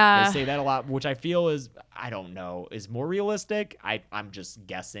here. Yeah. They say that a lot, which I feel is, I don't know, is more realistic. I'm just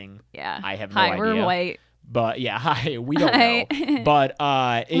guessing. Yeah. I have no idea. We're white. But yeah, we don't know. But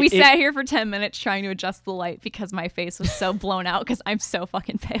we sat here for 10 minutes trying to adjust the light because my face was so blown out because I'm so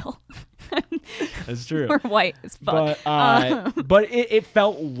fucking pale. That's true. We're white as fuck. But it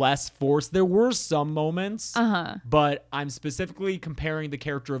felt less forced. There were some moments, but I'm specifically comparing the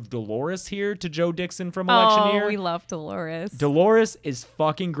character of Dolores here to Joe Dixon from Election Year. We love Dolores. Dolores is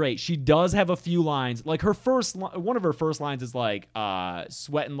fucking great. She does have a few lines. Like one of her first lines is like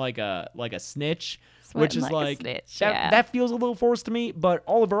sweating like a snitch. Which is like that feels a little forced to me, but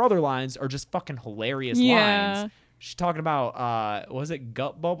all of her other lines are just fucking hilarious lines. She's talking about was it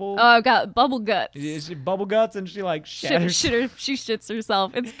gut bubble? Oh, got bubble guts. She bubble guts, and she like she shits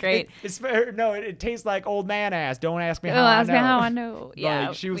herself. It's great. It tastes like old man ass. Don't ask me how I know. Ask me how I know. Yeah,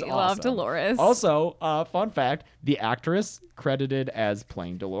 like, she was awesome. Love Dolores. Also, fun fact: the actress credited as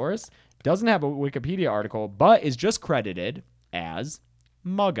playing Dolores doesn't have a Wikipedia article, but is just credited as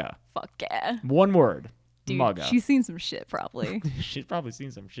Mugga. Fuck yeah. One word. Dude, Mugga. She's seen some shit probably. She's probably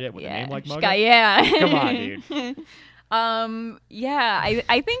seen some shit with a name like Mugga. Come on, dude.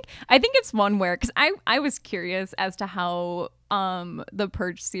 I think it's one where, because I was curious as to how the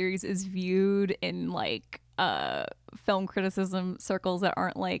Purge series is viewed in like film criticism circles that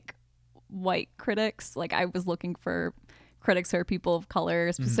aren't like white critics. Like I was looking for critics who are people of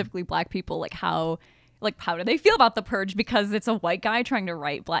color, specifically black people, like how do they feel about the Purge, because it's a white guy trying to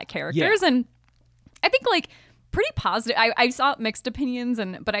write black characters. And I think like pretty positive. I saw mixed opinions,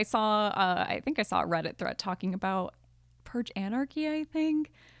 but I saw I think I saw a Reddit thread talking about Purge Anarchy, I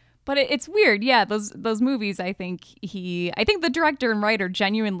think. But it's weird. Yeah, those movies, I think the director and writer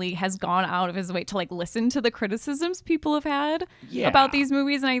genuinely has gone out of his way to like listen to the criticisms people have had about these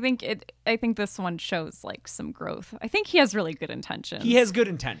movies, and I think this one shows like some growth. I think he has really good intentions. He has good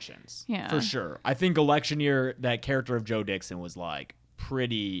intentions. Yeah. For sure. I think Election Year, that character of Joe Dixon was like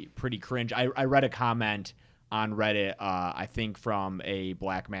pretty cringe. I read a comment on Reddit, I think from a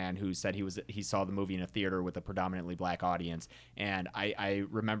black man who said he saw the movie in a theater with a predominantly black audience, and I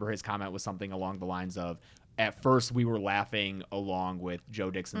remember his comment was something along the lines of, at first we were laughing along with Joe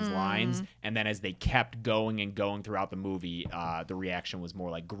Dixon's lines, and then as they kept going and going throughout the movie, the reaction was more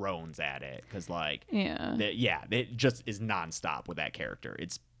like groans at it, because like it just is nonstop with that character.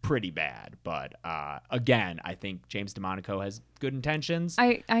 It's pretty bad, but again, I think James DeMonico has good intentions.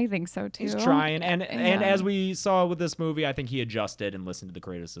 I think so too. He's trying, and as we saw with this movie, I think he adjusted and listened to the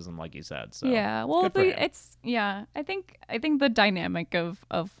criticism, like you said. So yeah, well, good for him. I think the dynamic of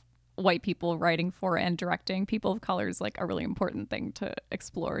white people writing for and directing people of color is like a really important thing to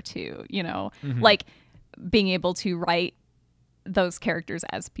explore too. You know, like being able to write those characters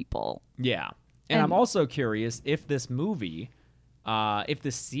as people. Yeah, and I'm also curious if this movie. If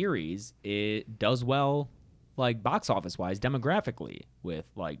the series it does well, like box office wise, demographically with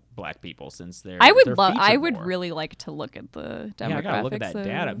like black people, since they're I featured would more. really like to look at the demographics. Yeah, I gotta look at that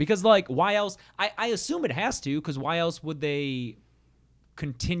data, because like why else? I assume it has to, because why else would they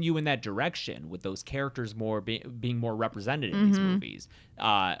continue in that direction with those characters more being more represented in these movies?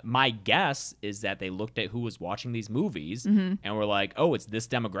 My guess is that they looked at who was watching these movies and were like, oh, it's this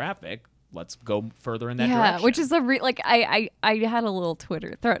demographic. Let's go further in that direction. Which is I had a little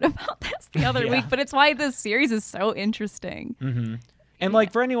Twitter thread about this the other week, but it's why this series is so interesting. And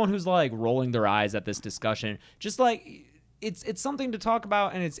like for anyone who's like rolling their eyes at this discussion, just like it's something to talk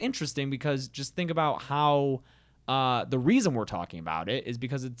about, and it's interesting because just think about how the reason we're talking about it is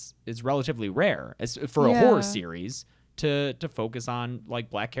because it's relatively rare for a horror series to focus on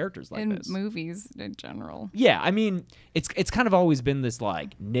like black characters like in this. Movies in general. Yeah, I mean, it's kind of always been this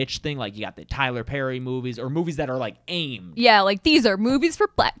like niche thing. Like you got the Tyler Perry movies, or movies that are like aimed. Yeah, like these are movies for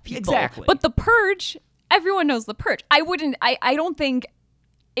black people. Exactly. But The Purge, everyone knows The Purge. I don't think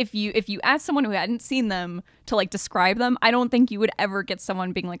if you ask someone who hadn't seen them to like describe them, I don't think you would ever get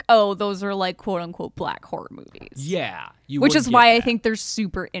someone being like, oh, those are like quote unquote black horror movies. Yeah. Which is why I think they're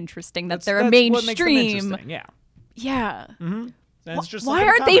super interesting, that they're a mainstream. What makes them interesting. Yeah. Yeah. And it's just Why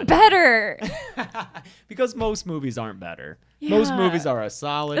aren't they better? Because most movies aren't better. Most movies are a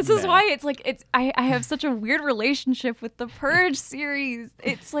solid. This is why it's like I have such a weird relationship with the Purge series.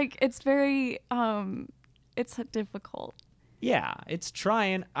 It's like it's very it's difficult. Yeah, it's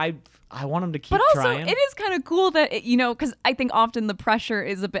trying. I want them to keep but also, trying. it is kind of cool that because I think often the pressure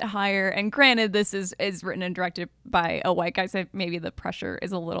is a bit higher. And granted, this is written and directed by a white guy, so maybe the pressure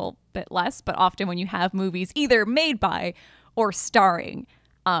is a little bit less. But often when you have movies either made by or starring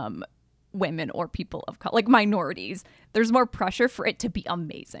women or people of color, like minorities, there's more pressure for it to be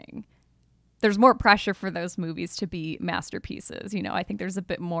amazing. There's more pressure for those movies to be masterpieces. I think there's a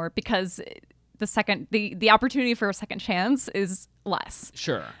bit more because the opportunity for a second chance is less.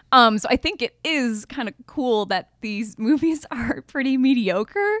 Sure. So I think it is kind of cool that these movies are pretty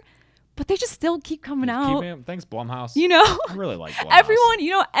mediocre, but they just still keep coming out. Thanks, Blumhouse. I really like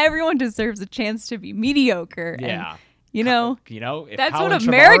Blumhouse. Everyone deserves a chance to be mediocre. Yeah. And, if that's Colin what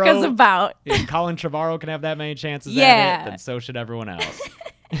America's Trevorrow, about. If Colin Trevorrow can have that many chances at it, then so should everyone else.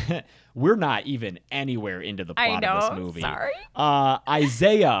 We're not even anywhere into the plot of this movie. Sorry.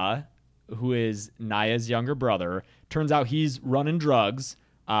 Isaiah, who is Naya's younger brother, turns out he's running drugs,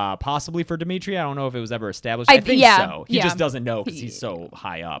 possibly for Dimitri. I don't know if it was ever established. I think so. He just doesn't know because he's so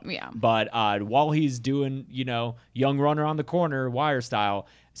high up. Yeah. But while he's doing, young runner on the corner, wire style,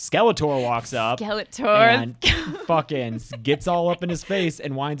 Skeletor walks up. And fucking gets all up in his face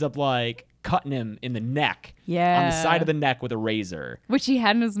and winds up like cutting him in the neck. Yeah. On the side of the neck with a razor. Which he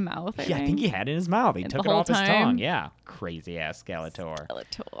had in his mouth, I think he had it in his mouth. He took it off his tongue. Yeah. Crazy ass Skeletor.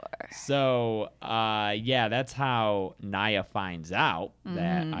 So, that's how Naya finds out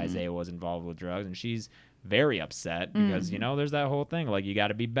that Isaiah was involved with drugs, and she's very upset because, there's that whole thing, like, you got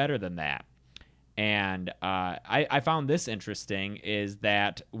to be better than that. And I found this interesting is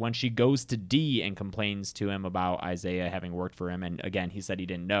that when she goes to D and complains to him about Isaiah having worked for him, and again, he said he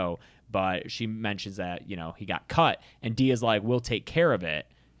didn't know, but she mentions that, he got cut, and D is like, we'll take care of it,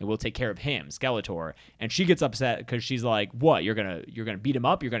 and we'll take care of him, Skeletor. And she gets upset because she's like, what, you're gonna beat him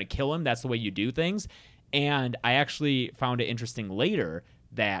up? You're gonna kill him? That's the way you do things? And I actually found it interesting later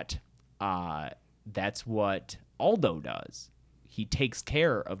that that's what Aldo does. He takes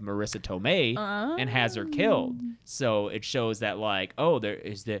care of Marissa Tomei and has her killed. So it shows that, like,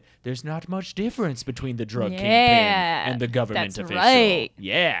 there's not much difference between the drug kingpin and the government official. Right.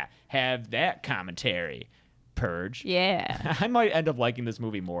 Yeah, have that commentary. Purge. Yeah. I might end up liking this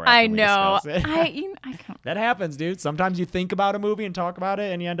movie more after we discuss it. I can't. That happens, dude. Sometimes you think about a movie and talk about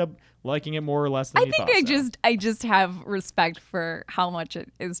it, and you end up liking it more or less than you thought. I just have respect for how much it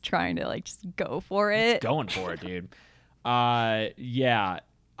is trying to like just go for it. It's going for it, dude.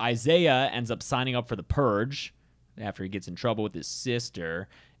 Isaiah ends up signing up for the Purge after he gets in trouble with his sister,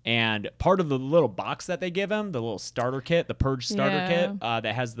 And part of the little box that they give him, the little starter kit, the Purge starter kit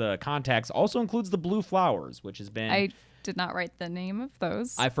that has the contacts, also includes the blue flowers, which has been... I did not write the name of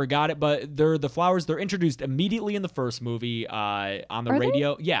those. I forgot it, but they're the flowers. They're introduced immediately in the first movie on the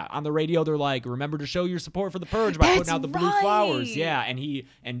radio. Yeah, on the radio, they're like, remember to show your support for the Purge by putting out the blue flowers. Yeah,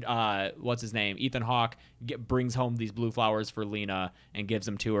 and what's his name? Ethan Hawke brings home these blue flowers for Lena and gives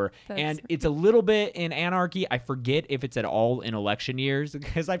them to her. And it's a little bit in Anarchy. I forget if it's at all in election years,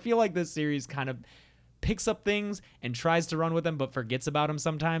 because I feel like this series kind of picks up things and tries to run with them but forgets about them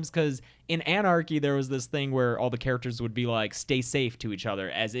sometimes, because in Anarchy there was this thing where all the characters would be like, stay safe to each other,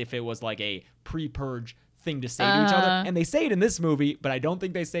 as if it was like a pre-Purge thing to say to each other, and they say it in this movie, but I don't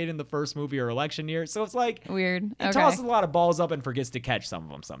think they say it in the first movie or election year, so it's like weird. It tosses a lot of balls up and forgets to catch some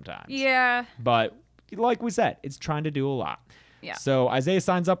of them sometimes. Yeah, but like we said, it's trying to do a lot. Yeah. So Isaiah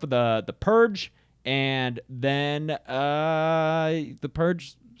signs up for the Purge, and then the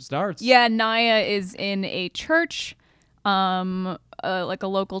Purge starts. Yeah, Naya is in a church, like a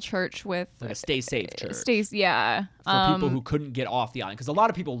local church with like a stay safe church. Yeah. For people who couldn't get off the island, because a lot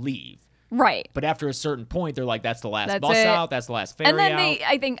of people leave. Right. But after a certain point, they're like, that's the last bus out, that's the last ferry out. And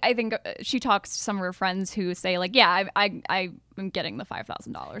then I think she talks to some of her friends who say like, yeah, I'm getting the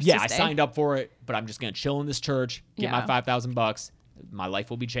 $5,000. Yeah, I signed up for it, but I'm just gonna chill in this church, get my $5,000. My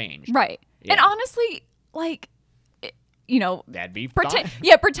life will be changed. Right. Yeah. And honestly, like, you know, that'd be fine.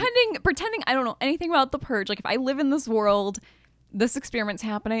 Yeah, pretending I don't know anything about the Purge. Like, if I live in this world, this experiment's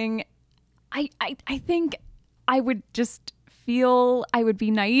happening, I think I would just feel, I would be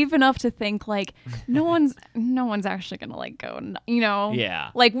naive enough to think like no one's actually gonna like go, you know? Yeah.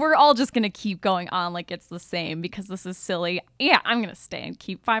 Like, we're all just gonna keep going on like it's the same because this is silly. Yeah, I'm gonna stay and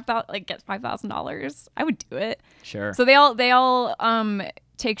keep get $5,000. I would do it. Sure. So they all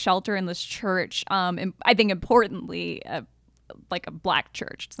take shelter in this church. And I think importantly, like a black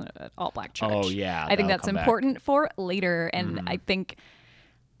church. It's an all black church. Oh yeah. I think that's important for later. And I think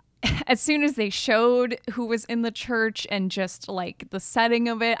as soon as they showed who was in the church and just like the setting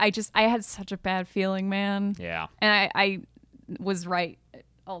of it, I had such a bad feeling, man. Yeah. And I was right.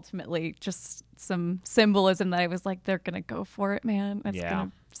 Ultimately, just some symbolism that I was like, they're gonna go for it, man. It's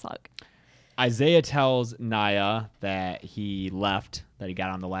gonna suck. Isaiah tells Naya that he left, that he got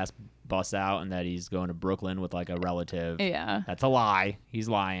on the last bus out, and that he's going to Brooklyn with like a relative. Yeah. That's a lie. He's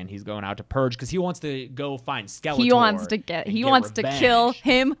lying. He's going out to Purge because he wants to go find Skeletor. He wants to kill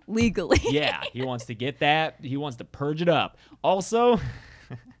him legally. Yeah, he wants to get that. He wants to purge it up. Also,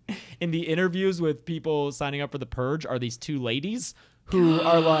 in the interviews with people signing up for the Purge are these two ladies who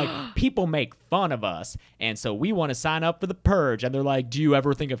are like, people make fun of us, and so we want to sign up for the Purge. And they're like, do you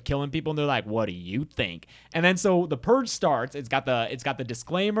ever think of killing people? And they're like, what do you think? And then so the Purge starts. It's got the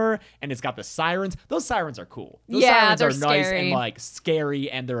disclaimer, and it's got the sirens. Those sirens are cool. Those sirens are nice and like scary,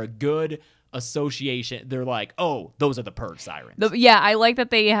 and they're a good association. They're like, oh, those are the Purge sirens. I like that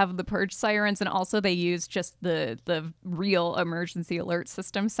they have the Purge sirens, and also they use just the real emergency alert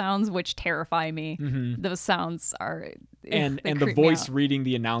system sounds, which terrify me. Those sounds are and the voice reading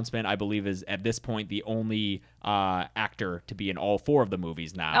the announcement, I believe, is at this point the only actor to be in all 4 of the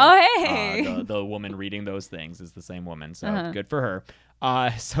movies now. Oh, hey. The woman reading those things is the same woman, so good for her.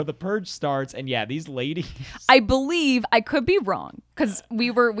 So the Purge starts, and yeah, these ladies. I believe, I could be wrong, because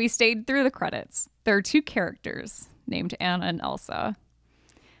we stayed through the credits. There are 2 characters named Anna and Elsa.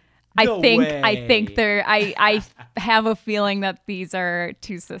 I think they're. I have a feeling that these are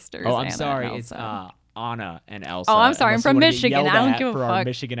 2 sisters. Oh, I'm Anna sorry, and it's Anna and Elsa. Oh, I'm sorry, I'm from Michigan. I don't give a fuck. Our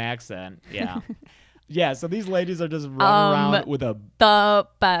Michigan accent, yeah. Yeah, so these ladies are just running around with the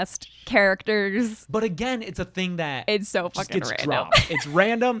best characters. But again, it's a thing that it's so fucking gets random. Dropped. It's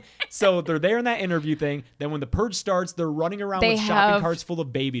random. So they're there in that interview thing. Then when the Purge starts, they're running around with shopping carts full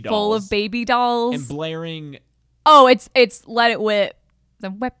of baby dolls. And blaring. Oh, it's Let It Whip. The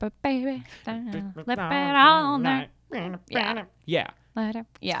whip it, baby. Whip it all night. Yeah. Yeah,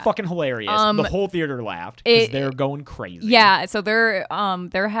 it's fucking hilarious. The whole theater laughed because they're going crazy. Yeah, so they're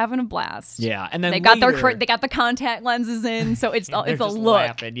having a blast. Yeah, and then they got the contact lenses in, so it's a look.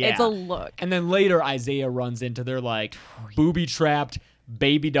 Laughing, yeah. It's a look. And then later, Isaiah runs into their like booby trapped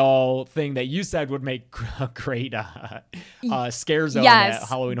baby doll thing that you said would make a great scare zone at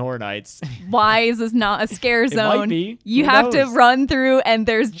Halloween Horror Nights. Why is this not a scare zone? It might be. You have to run through, and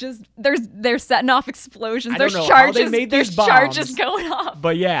they're setting off explosions. There's charges going off.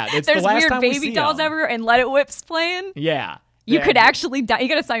 But yeah, it's there's the last weird time baby dolls everywhere, and Let It Whip's playing. Yeah. You could actually die. You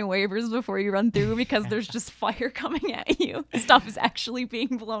gotta sign waivers before you run through because there's just fire coming at you. Stuff is actually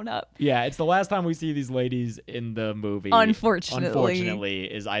being blown up. Yeah, it's the last time we see these ladies in the movie. Unfortunately,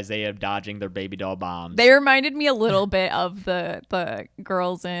 is Isaiah dodging their baby doll bombs. They reminded me a little bit of the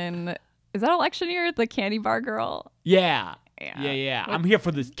girls in, is that Election Year? The candy bar girl? Yeah. I'm here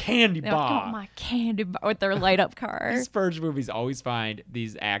for this candy bar. I want my candy bar with their light up car. These Purge movies always find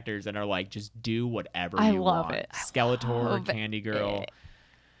these actors and are like, just do whatever you want. I love it. Skeletor, Candy Girl.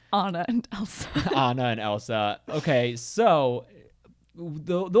 Anna and Elsa. Anna and Elsa. Okay, so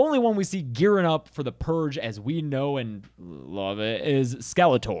the only one we see gearing up for the Purge as we know and love it is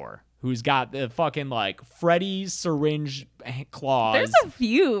Skeletor, who's got the fucking like Freddy syringe claws. There's a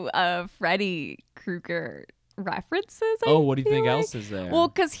few Freddy Krueger references. What do you think like. else is there? Well,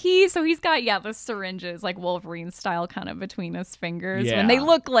 because he's got the syringes like Wolverine style kind of between his fingers when they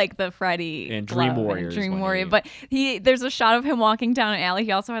look like the Freddy and Dream Warriors. But there's a shot of him walking down an alley.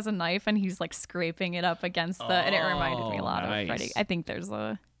 He also has a knife and he's like scraping it up against and it reminded me a lot of Freddy. I think there's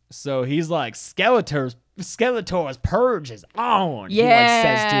a. So he's like, Skeletor's Purge is on. Yeah. He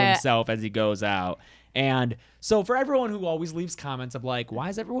like says to himself as he goes out. And so for everyone who always leaves comments of like, why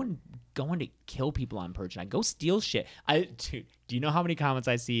is everyone going to kill people on Purge night? Go steal shit. Dude, do you know how many comments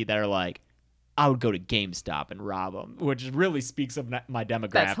I see that are like, I would go to GameStop and rob them, which really speaks of my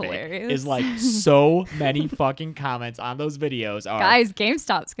demographic. That's hilarious. Is like so many fucking comments on those videos are, guys,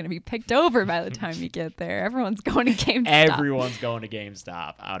 GameStop's going to be picked over by the time you get there. Everyone's going to GameStop. Everyone's going to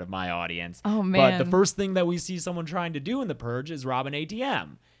GameStop out of my audience. Oh, man. But the first thing that we see someone trying to do in the Purge is rob an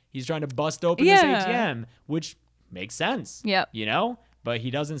ATM. He's trying to bust open this ATM, which makes sense. Yep. You know? But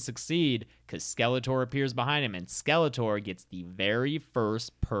he doesn't succeed because Skeletor appears behind him, and Skeletor gets the very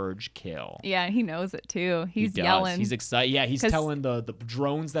first Purge kill. Yeah, he knows it too. He's yelling. He's excited. Yeah, he's telling the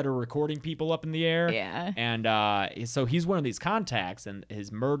drones that are recording people up in the air. Yeah. And so he's one of these contacts, and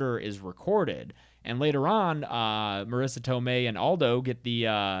his murder is recorded. And later on, Marissa Tomei and Aldo get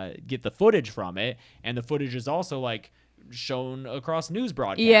the footage from it, and the footage is also like shown across news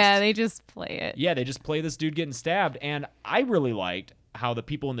broadcasts. Yeah, they just play it. Yeah, they just play this dude getting stabbed, and I really liked how the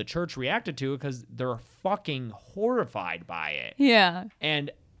people in the church reacted to it because they're fucking horrified by it. Yeah.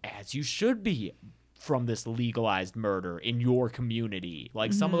 And as you should be from this legalized murder in your community.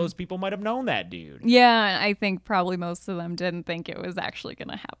 Like some of those people might have known that dude. Yeah, I think probably most of them didn't think it was actually going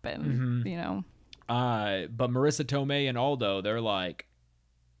to happen, you know. But Marissa Tomei and Aldo, they're like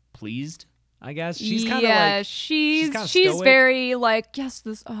pleased, I guess. She's kind of like she's very like, yes,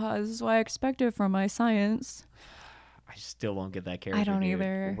 this is what I expected from my science. I still don't get that character. I don't dude.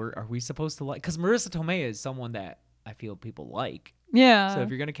 either. Are we supposed to like? Because Marissa Tomei is someone that I feel people like. Yeah. So if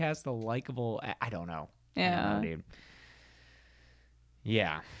you're gonna cast a likable, I don't know. Yeah. I don't know, dude.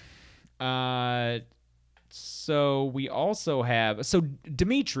 Yeah. So we also have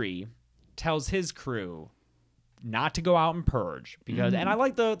Dimitri tells his crew not to go out and purge because, and I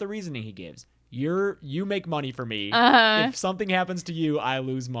like the reasoning he gives. You make money for me. If something happens to you, I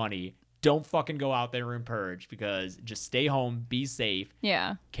lose money. Don't fucking go out there and purge because just stay home, be safe.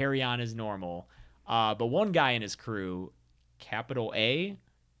 Yeah. Carry on as normal. But one guy in his crew, capital A,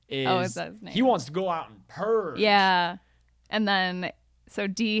 is that his name? He wants to go out and purge. Yeah. And then so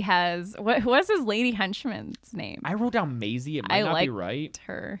D has what's his lady henchman's name? I wrote down Maisie. It might not be right.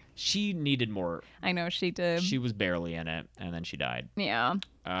 Her. She needed more. I know she did. She was barely in it, and then she died. Yeah.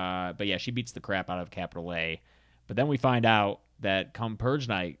 But yeah, she beats the crap out of capital A. But then we find out that come purge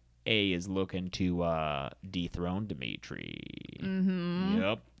night, A is looking to dethrone Dimitri. Mm-hmm.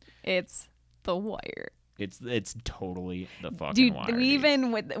 Yep. It's The Wire. It's totally the fucking Dude, Wire. we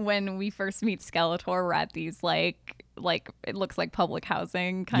even when we first meet Skeletor, we're at these like it looks like public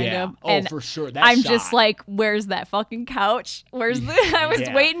housing kind of. Oh, for sure. That I'm shot. just like, where's that fucking couch? Where's the? I was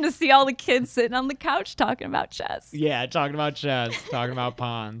waiting to see all the kids sitting on the couch talking about chess. Yeah, talking about chess, talking about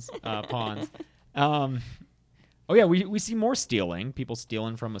pawns. Oh yeah, we see more stealing. People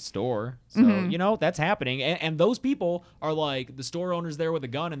stealing from a store. So you know that's happening, and those people are like the store owners there with a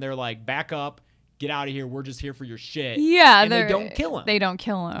gun, and they're like, back up. Get out of here. We're just here for your shit. Yeah. And they don't kill him. They don't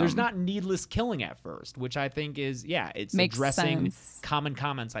kill him. There's not needless killing at first, which I think is, it's Makes addressing sense. common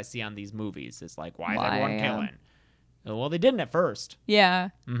comments I see on these movies. It's like, why is everyone killing? Well, they didn't at first. Yeah.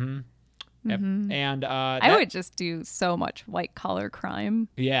 And I would just do so much white collar crime.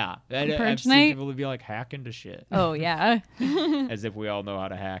 Yeah. I've Purge seen night. people would be like hacking to shit. Oh, yeah. As if we all know how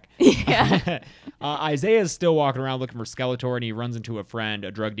to hack. Yeah. Isaiah's still walking around looking for Skeletor, and he runs into a friend,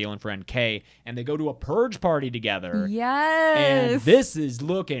 a drug dealing friend, Kay, and they go to a purge party together. Yes. And this is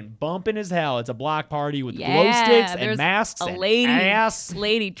looking bumping as hell. It's a block party with glow Yeah, sticks and there's masks a and lady, ass.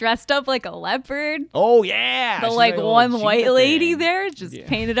 lady dressed up like a leopard. Oh, yeah. The She's like a one little white cheetah lady thing. there just Yeah.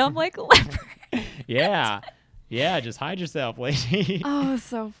 painted up like a leopard. Yeah. Yeah, just hide yourself, lady. Oh,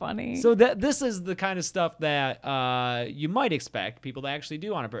 so funny. So this is the kind of stuff that you might expect people to actually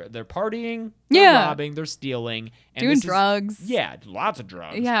do on a birthday. They're partying, they're robbing, they're stealing. And doing this drugs. Yeah, lots of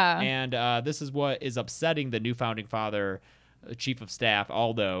drugs. Yeah. And this is what is upsetting the new founding father, chief of staff,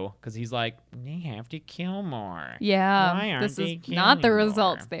 Aldo, because he's like, they have to kill more. Why Yeah. aren't This they is not the killing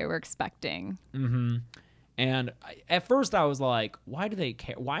results more? they were expecting. Mm-hmm. And at first I was like, why do they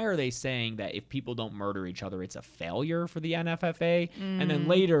care? Why are they saying that if people don't murder each other, it's a failure for the NFFA? And then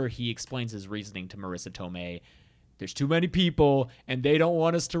later he explains his reasoning to Marissa Tomei. There's too many people, and they don't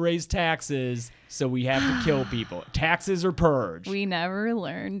want us to raise taxes, so we have to kill people. Taxes or purge. We never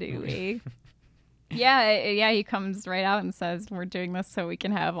learn, do we? Yeah, he comes right out and says, we're doing this so we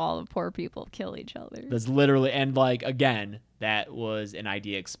can have all the poor people kill each other. That's literally, and like, again, that was an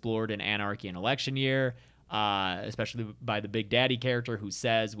idea explored in Anarchy and Election Year. Especially by the Big Daddy character who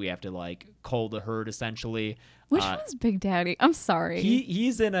says we have to like cull the herd essentially. Which one's Big Daddy? I'm sorry.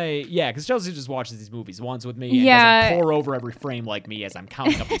 He's in a because Chelsea just watches these movies once with me and doesn't pour over every frame like me as I'm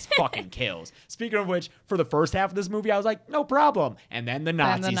counting up these fucking kills. Speaking of which, for the first half of this movie, I was like, no problem, and then the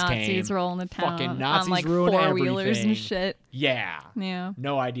Nazis Nazis came. roll into town. Fucking Nazis on, like, ruin four-wheelers everything. and shit. Yeah. Yeah.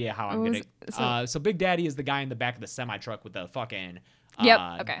 No idea how I'm gonna. So Big Daddy is the guy in the back of the semi truck with the fucking.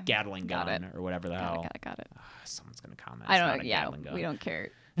 Okay. Gatling Got gun it. or whatever the hell. Got it. Someone's gonna comment. I It's not don't. a Yeah, Gatling gun. we don't care.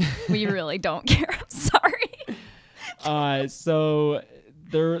 We really don't care. I'm sorry. So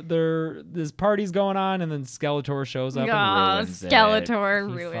this party's going on, and then Skeletor shows up and ruins Skeletor it.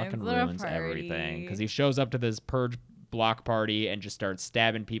 He ruins fucking the ruins party. everything because he shows up to this purge block party and just starts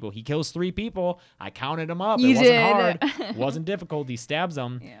stabbing people. He kills 3 people. I counted them up. You It wasn't did. hard. It wasn't difficult. He stabs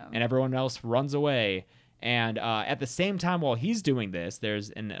them, and everyone else runs away. And at the same time, while he's doing this, there's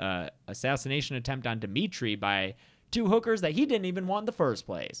an assassination attempt on Dimitri by 2 hookers that he didn't even want in the first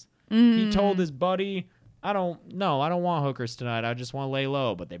place. He told his buddy, I don't want hookers tonight. I just want to lay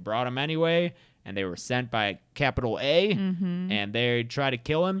low. But they brought him anyway, and they were sent by capital A, and they try to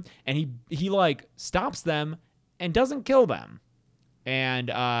kill him. And he like stops them and doesn't kill them. And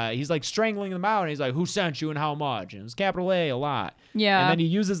he's like strangling them out, and he's like, who sent you and how much? And it was capital A a lot. Yeah. And then he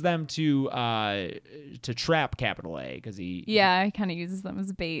uses them to trap capital A because he kind of uses them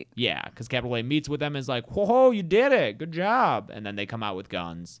as bait. Yeah, because capital A meets with them and is like, whoa, you did it. Good job. And then they come out with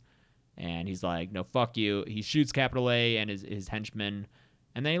guns. And he's like, no, fuck you. He shoots capital A and his henchmen.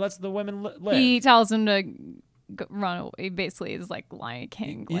 And then he lets the women live. He tells them to run away. Basically, is like Lion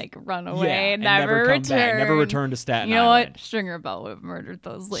King, like run away and never come return. back. Never return to Staten You know Island. what? Stringer Bell would have murdered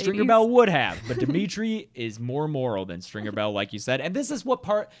those ladies. Stringer Bell would have, but Dimitri is more moral than Stringer Bell, like you said. And this is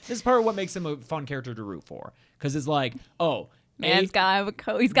part of what makes him a fun character to root for. Because it's like, Man's gotta have a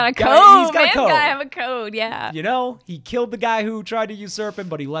code. He's got a He's code. got a Man's code. gotta have a code. Yeah. You know, he killed the guy who tried to usurp him,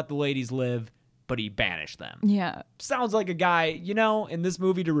 but he let the ladies live, but he banished them. Yeah. Sounds like a guy, in this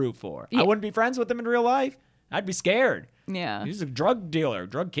movie to root for. Yeah. I wouldn't be friends with him in real life. I'd be scared. Yeah. He's a drug dealer,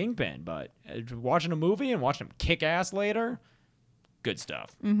 drug kingpin, but watching a movie and watching him kick ass later, good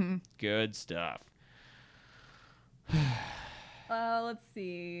stuff. Mm-hmm. Good stuff. Let's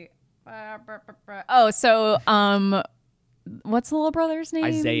see. Oh, so what's the little brother's name?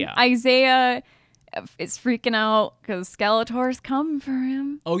 Isaiah. Isaiah is freaking out because Skeletor's coming for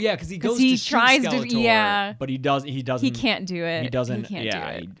him. Oh yeah, because he goes he to shoot tries to- Skeletor, yeah. but he doesn't. He can't do it. He doesn't. He can't do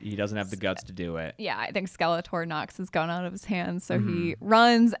it. He doesn't have the guts to do it. Yeah, I think Skeletor knocks his gun out of his hand, so Mm-hmm. he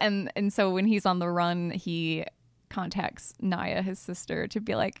runs, and so when he's on the run, he contacts Naya, his sister, to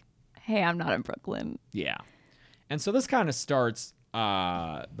be like, "Hey, I'm not in Brooklyn." Yeah, and so this kind of starts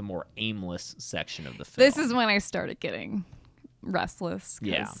the more aimless section of the film. This is when I started getting restless.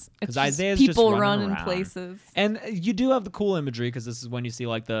 Yeah, because because Isaiah's just people running run in around. places. And you do have the cool imagery because this is when you see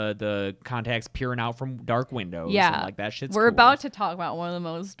like the contacts peering out from dark windows. Yeah, and, like that shit's We're cool. about to talk about one of the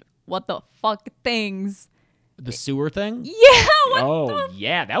most what the fuck things. the sewer thing. Yeah. What Oh the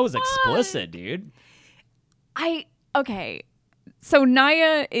yeah, that was fuck? explicit, dude. Okay. So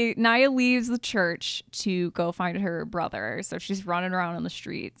Naya leaves the church to go find her brother. So she's running around on the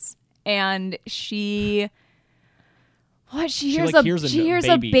streets, and she. What she She, hears like, a hears a she hears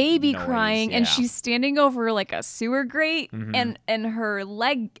a baby baby noise, crying, and yeah. she's standing over like a sewer grate, Mhm. and her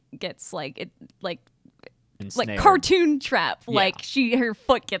leg gets like Ensnared. cartoon trap. Yeah. Like her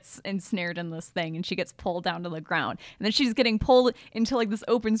foot gets ensnared in this thing, and she gets pulled down to the ground, and then she's getting pulled into like this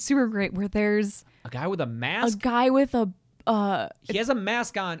open sewer grate where there's A guy with a a mask. guy with a He has a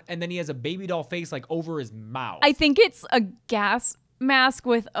mask on, and then he has a baby doll face like over his mouth. I think it's a gas mask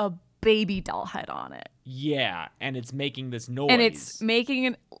with a baby doll head on it, Yeah, and it's making this noise. and it's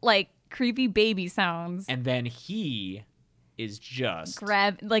making like creepy baby sounds. And then he is just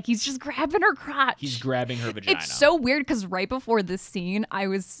He's just grabbing her crotch. he's grabbing her vagina. It's so weird because right before this scene, I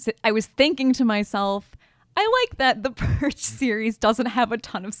was thinking to myself, I like that the Purge series doesn't have a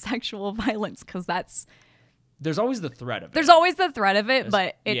ton of sexual violence because There's always the threat of it. there's always the threat of it,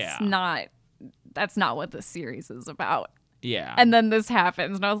 but it's yeah. not. That's not what this series is about. Yeah. And then this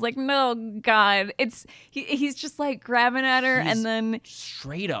happens, and I was like, no, God, he's just like grabbing at her, He's and then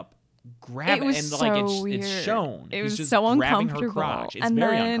straight up grab it was and so like weird. it's shown. It He's was just so grabbing uncomfortable. her crotch. It's and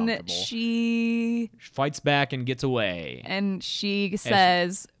very then uncomfortable. she Fights back and gets away.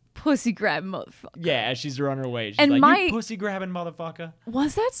 says, "Pussy grab, motherfucker." Yeah, as she's running away. She's And like, you pussy grabbing motherfucker.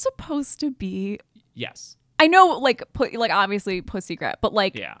 Was that supposed to be? Yes. I know, like, obviously pussy grab, but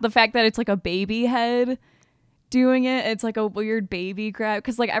like Yeah. the fact that it's like a baby head doing it, it's like a weird baby grab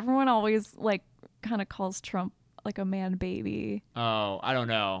because like everyone always like kind of calls Trump like a man baby. Oh, I don't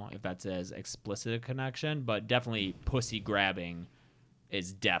know if that's as explicit a connection, but definitely pussy grabbing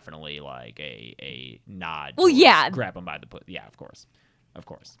is definitely like a nod. Well, towards yeah. grab him by the pussy. Yeah, of course.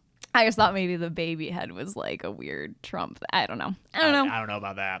 I just thought maybe the baby head was like a weird Trump. I don't know. I don't know. I don't know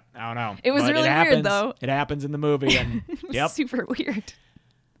about that. I don't know. It was But really weird, happens. though. It happens in the movie, and It was yep. super weird.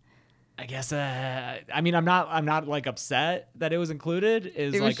 I guess. I mean, I'm not like upset that it was included. It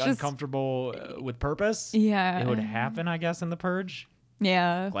was It was like just- uncomfortable with purpose. Yeah. It would happen, I guess, in the Purge.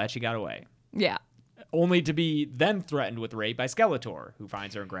 Yeah. Glad she got away. Yeah. Only to be then threatened with rape by Skeletor, who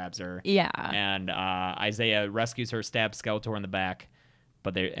finds her and grabs her. Yeah. And Isaiah rescues her, stabs Skeletor in the back,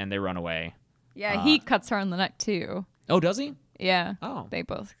 but they run away. Yeah. He cuts her on the neck too. Oh, does he? Yeah. Oh. They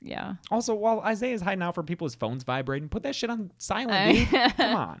both. Yeah. Also, while Isaiah's hiding out for people, his phone's vibrating. Put that shit on silent,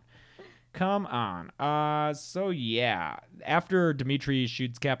 dude. Come on. So yeah, after Dimitri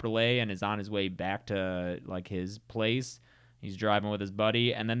shoots Capital A and is on his way back to like his place, he's driving with his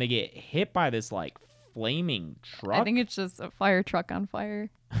buddy, and then they get hit by this like flaming truck. I think it's just a fire truck on fire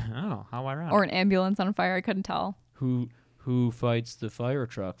Oh, how ironic. or an ambulance on fire. I couldn't tell. Who fights the fire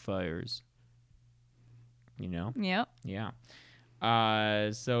truck fires? You know? Yep. Yeah.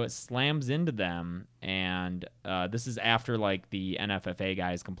 So it slams into them, and this is after like the NFFA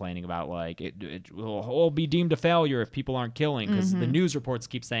guy is complaining about like it will all be deemed a failure if people aren't killing, because the news reports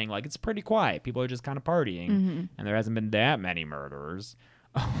keep saying like it's pretty quiet, people are just kind of partying, and there hasn't been that many murderers.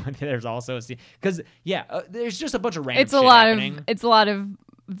 There's also a scene because there's just a bunch of random. It's a shit lot happening. of. It's a lot of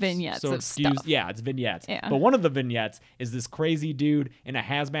vignettes So of stuff. Yeah, it's vignettes. Yeah. But one of the vignettes is this crazy dude in a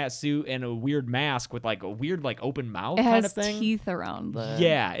hazmat suit and a weird mask with like a weird like open mouth It kind has of thing. teeth around the.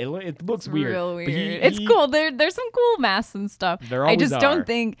 Yeah, it looks It's weird. real But weird. It's cool. There's some cool masks and stuff. There I always just are. don't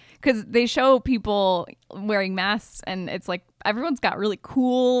think because they show people wearing masks and it's like everyone's got really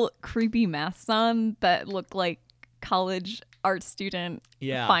cool, creepy masks on that look like college art student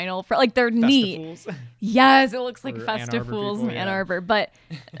Yeah. final for like they're neat. Festivals. Yes, it looks like Or Ann Arbor festivals people, in Ann yeah. Arbor, but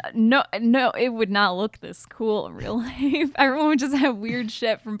no, it would not look this cool in real life. Everyone would just have weird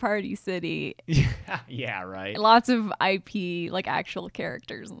shit from Party City. Yeah, right. Lots of IP, like actual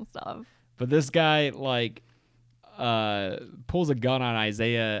characters and stuff. But this guy like pulls a gun on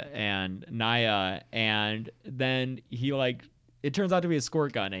Isaiah and Naya, and then he like it turns out to be a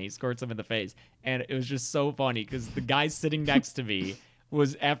squirt gun, and he squirts him in the face. And it was just so funny because the guy sitting next to me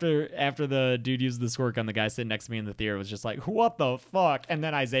was after the dude used the squirt gun, the guy sitting next to me in the theater was just like, "What the fuck?" And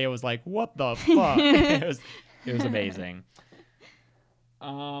then Isaiah was like, "What the fuck?" it was amazing.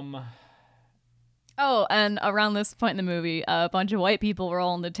 Oh, and around this point in the movie, a bunch of white people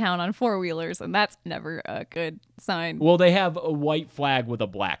roll into town on four-wheelers, and that's never a good sign. Well, they have a white flag with a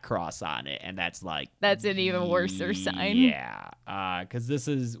black cross on it, and that's like That's an even worse sign. Yeah, because this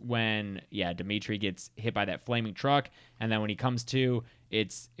is when Dimitri gets hit by that flaming truck, and then when he comes to,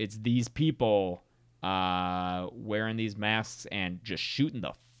 it's these people wearing these masks and just shooting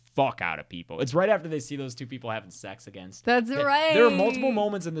the fuck out of people. It's right after they see those two people having sex against. That's right. There are multiple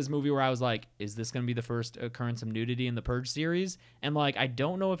moments in this movie where I was like, is this going to be the first occurrence of nudity in the Purge series? And like, I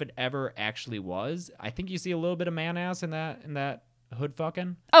don't know if it ever actually was. I think you see a little bit of man ass in that hood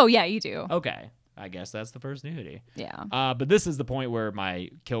fucking. Oh, yeah, you do. Okay. I guess that's the first nudity. Yeah. But this is the point where my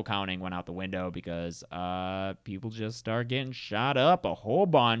kill counting went out the window because people just start getting shot up a whole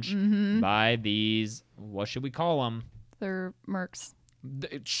bunch by these, what should we call them? They're mercs.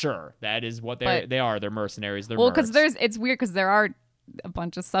 Sure, that is what they are. They're mercenaries. They're well, because mercs. it's weird because there are a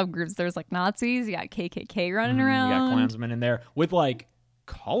bunch of subgroups. There's like Nazis. You got KKK running around. You got Klansmen in there with like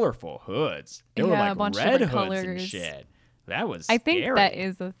colorful hoods. They were Yeah, like a bunch of red different hoods and colors. shit. That was I think scary. that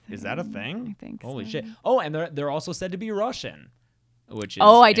is a thing. Is that a thing? I think Holy so. shit. Oh, and they're also said to be Russian, which is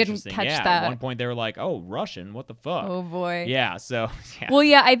Oh, I didn't interesting. catch yeah, that. At one point they were like, "Oh, Russian? What the fuck?" Oh boy. Yeah. So. Yeah. Well,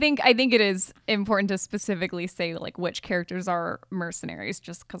 yeah, I think it is important to specifically say like which characters are mercenaries,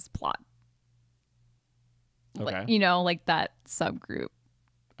 just because plot. Okay. Like, you know, like that subgroup.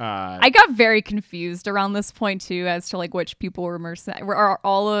 I I got very confused around this point too, as to like which people were mercenaries. Are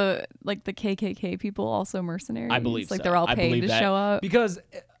all like the KKK people also mercenaries? believe like so. they're all I paid believe to that show up. because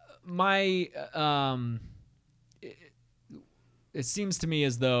my it seems to me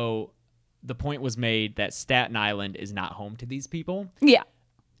as though the point was made that Staten Island is not home to these people. Yeah.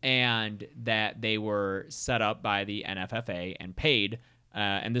 And that they were set up by the NFFA and paid.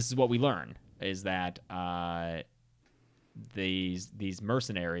 And this is what we learn, is that these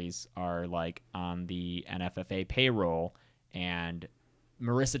mercenaries are like on the NFFA payroll, and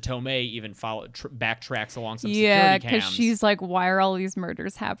Marissa Tomei even backtracks along some Yeah, security cams. because she's like, why are all these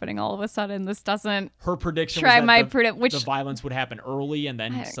murders happening all of a sudden? This doesn't Her prediction try was my that which the violence would happen early and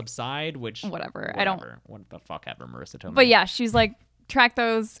then I- subside, which... whatever. I don't. What the fuck ever, Marissa Tomei. But yeah, she's like, track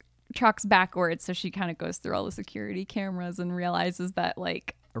those trucks backwards. So she kind of goes through all the security cameras and realizes that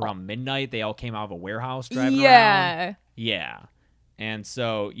like Around midnight, they all came out of a warehouse driving around. yeah. Yeah. And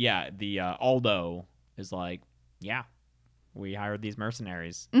so, yeah, the Aldo is like, yeah, we hired these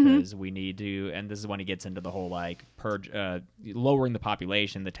mercenaries because we need to, and this is when he gets into the whole like purge, lowering the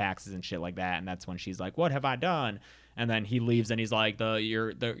population, the taxes and shit like that. And that's when she's like, what have I done? And then he leaves and he's like,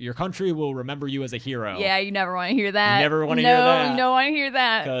 your country will remember you as a hero. Yeah, you never want to hear that. You never wanna hear that. No, you don't want to hear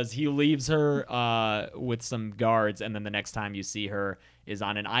that. Because he leaves her with some guards, and then the next time you see her is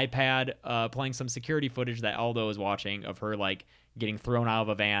on an iPad playing some security footage that Aldo is watching of her like getting thrown out of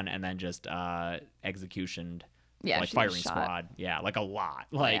a van and then just executioned. Yeah, like she gets firing shot. squad. Yeah, like a lot.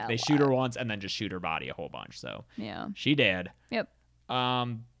 Like Yeah, they a shoot her lot. once and then just shoot her body a whole bunch. So Yeah. she did. Yep.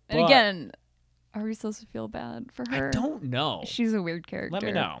 And And again, are we supposed to feel bad for her? I don't know. She's a weird character. Let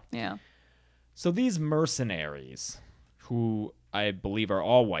me know. Yeah. So these mercenaries, who I believe are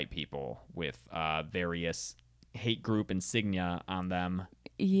all white people with various hate group insignia on them.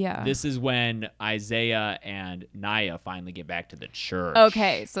 Yeah. This is when Isaiah and Naya finally get back to the church.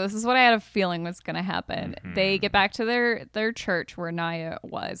 Okay, so this is what I had a feeling was going to happen. Mm-hmm. They get back to their church where Naya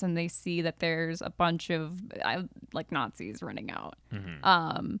was, and they see that there's a bunch of like Nazis running out.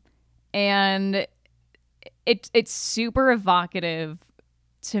 Mm-hmm. And it's super evocative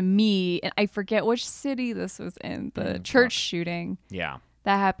to me, and I forget which city this was in. The church shooting Yeah.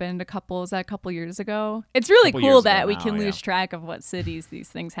 that happened a couple years ago. It's really Couple cool years that ago we now, can yeah. lose track of what cities these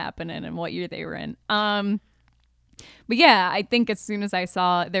things happen in and what year they were in. But yeah, I think as soon as I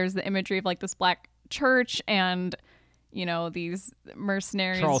saw there's the imagery of like this black church and you know these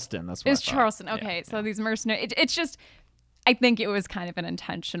mercenaries. Charleston, that's what It's I thought. Charleston. Yeah, Okay, so yeah. these mercenaries. It's just, I think it was kind of an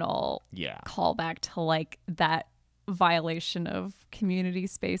intentional Yeah. callback to like that violation of community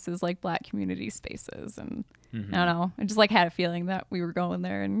spaces, like black community spaces, and Mm-hmm. I don't know. I just like had a feeling that we were going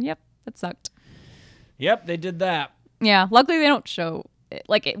there, and yep, that sucked. Yep, they did that. Yeah, luckily they don't show it.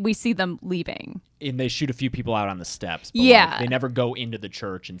 Like we see them leaving. And they shoot a few people out on the steps. But Yeah. like, they never go into the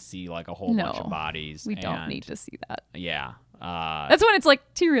church and see like a whole bunch No, of bodies. We don't and- need to see that. Yeah. That's when it's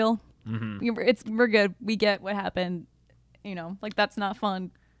like too real. Mm-hmm. We're good. We get what happened. You know, like that's not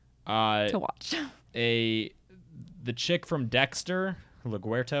fun to watch. The chick from Dexter,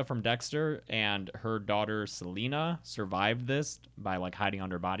 LaGuerta from Dexter, and her daughter Selena survived this by like hiding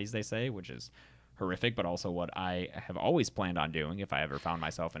under bodies, they say, which is horrific, but also what I have always planned on doing if I ever found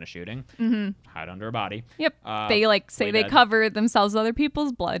myself in a shooting. Hide under a body. Yep. They like say way they dead. cover themselves with other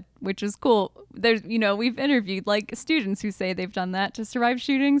people's blood, which is cool. There's, you know, we've interviewed like students who say they've done that to survive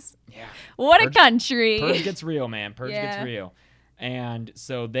shootings. Yeah. What Purge- a country. Purge gets real, man. Purge Yeah. gets real. And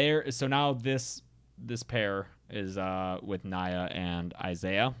so now this pair is with Naya and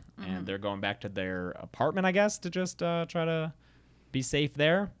Isaiah, and they're going back to their apartment, I guess, to just try to be safe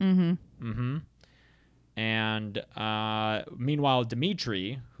there. And meanwhile,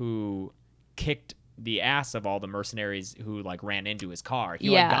 Dimitri, who kicked the ass of all the mercenaries who like ran into his car, he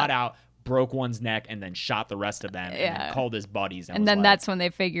like Yeah. got out, broke one's neck, and then shot the rest of them, and Yeah. then called his buddies. and was then like, that's when they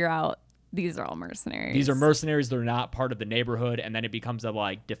figure out these are all mercenaries. These are mercenaries. They're not part of the neighborhood. And then it becomes a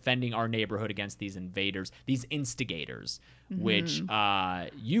like defending our neighborhood against these invaders, these instigators, which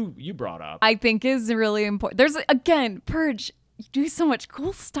you brought up. I think is really important. There's, again, Purge, you do so much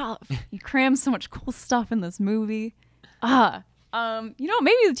cool stuff. You cram so much cool stuff in this movie. You know,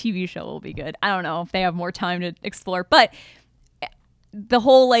 maybe the TV show will be good. I don't know if they have more time to explore. But the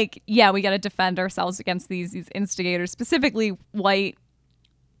whole, like, yeah, we got to defend ourselves against these instigators, specifically white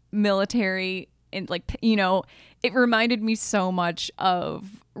military, and like, you know, it reminded me so much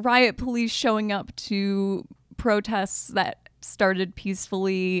of riot police showing up to protests that started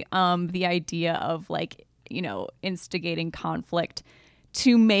peacefully. The idea of, like, you know, instigating conflict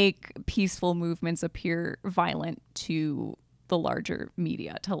to make peaceful movements appear violent to the larger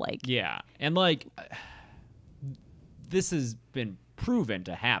media, to like, yeah, and like this has been proven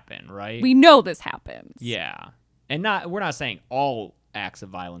to happen, right? we know this happens. Yeah, and we're not saying all acts of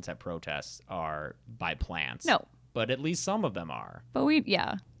violence at protests are by plants. No. But at least some of them are. But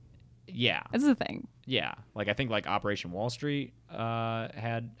yeah, that's the thing. Yeah, like I think like Operation Wall Street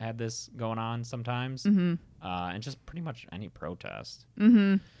had this going on sometimes, and just pretty much any protest.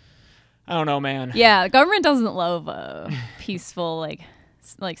 I don't know, man. Yeah, the government doesn't love peaceful like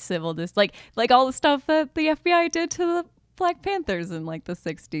civil like all the stuff that the FBI did to the Black Panthers in like the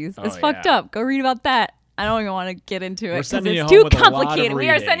 60s. It's fucked up. Go read about that. I don't even want to get into it because it's too complicated. We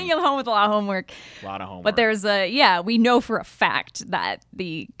are sending you home with a lot of homework. A lot of homework. But there's we know for a fact that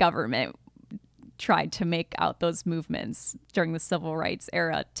the government tried to make out those movements during the civil rights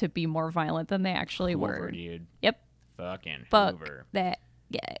era to be more violent than they actually Hoover, were. Dude. Yep. Fucking Fuck Hoover. that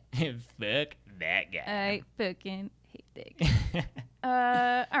guy. Fuck that guy. I fucking hate that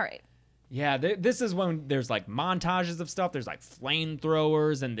guy. All right. Yeah, this is when there's like montages of stuff. There's like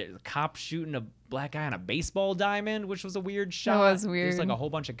flamethrowers and there's a cop shooting a black guy on a baseball diamond, which was a weird shot. That was weird. There's like a whole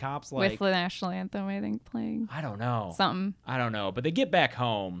bunch of cops like With the national anthem, I think, playing. I don't know. Something. I don't know. But they get back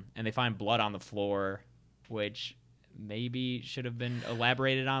home and they find blood on the floor, which maybe should have been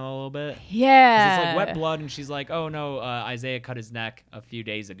elaborated on a little bit. Yeah. It's like wet blood, and she's like, oh no, Isaiah cut his neck a few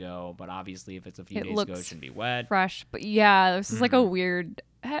days ago. But obviously, if it's a few days ago, it shouldn't be wet. Fresh. But yeah, this is like a weird.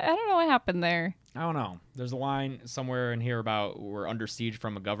 I don't know what happened there. I don't know. There's a line somewhere in here about we're under siege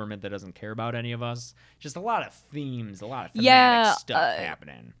from a government that doesn't care about any of us. Just a lot of themes, a lot of thematic stuff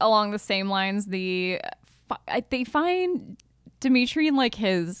happening. Along the same lines, they find Dimitri and like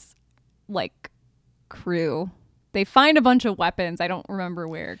his like crew. They find a bunch of weapons. I don't remember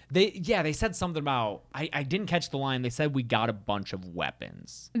where. They said something about I didn't catch the line. They said we got a bunch of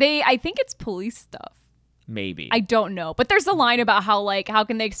weapons. I think it's police stuff. Maybe. I don't know. But there's a line about how like how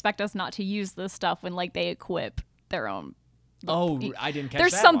can they expect us not to use this stuff when like they equip their own. Oh, I didn't catch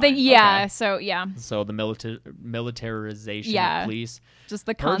there's that something, line. yeah. Okay. So yeah. So the militarization of police. Just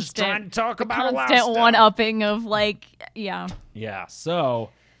the We're just trying constant to talk about constant one-upping of like Yeah. So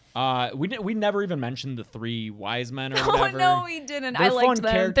we never even mentioned the three wise men or Oh whatever. no, we didn't. They're I liked fun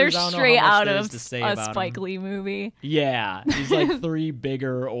them. characters. They're I don't know straight how much out there of is to say a about Spike them. Lee movie. Yeah, these like three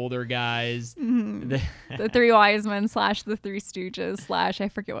bigger, older guys. The three wise men / the three stooges / I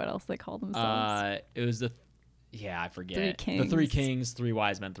forget what else they call themselves. It was I forget. Three Kings. The Three Kings, Three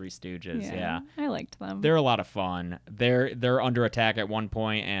Wise Men, Three Stooges. Yeah. I liked them. They're a lot of fun. They're under attack at one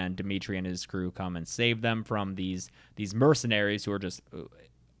point, and Dimitri and his crew come and save them from these mercenaries who are just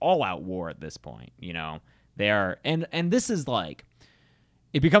all out war at this point. You know, they are, and this is like,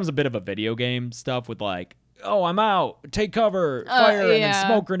 it becomes a bit of a video game stuff with like, oh, I'm out, take cover, fire, and then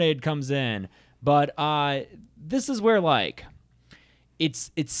smoke grenade comes in. But this is where like,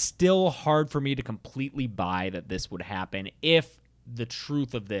 it's still hard for me to completely buy that this would happen if the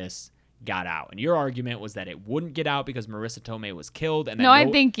truth of this got out. And your argument was that it wouldn't get out because Marissa Tomei was killed. And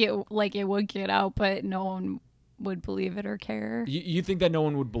I think it would get out, but no one would believe it or care. You think that no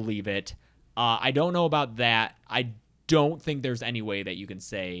one would believe it. I don't know about that. I don't think there's any way that you can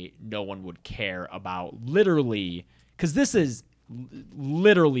say no one would care about literally, because this is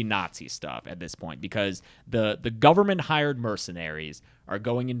literally Nazi stuff at this point, because the government hired mercenaries are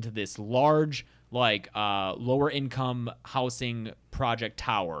going into this large like lower income housing project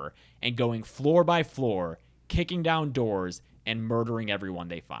tower and going floor by floor, kicking down doors and murdering everyone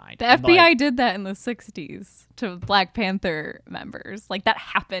they find. The FBI did that in the 60s to Black Panther members. Like that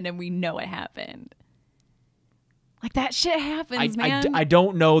happened and we know it happened. Like that shit happens, man. I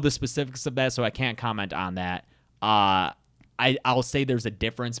don't know the specifics of that, so I can't comment on that. I'll say there's a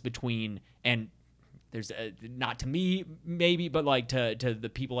difference between, and there's not to me maybe, but like to the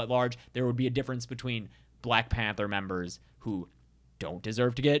people at large, there would be a difference between Black Panther members who don't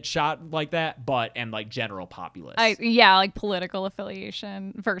deserve to get shot like that, and like general populace. Like political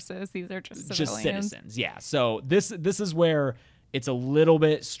affiliation versus these are just civilians. Citizens. Yeah. So this is where it's a little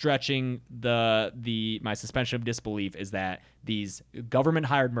bit stretching my suspension of disbelief is that these government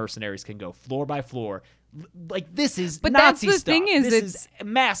hired mercenaries can go floor by floor. Like this is but Nazi that's the stuff. thing is this it's is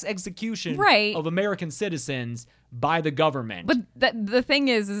mass execution right. of American citizens by the government. But the thing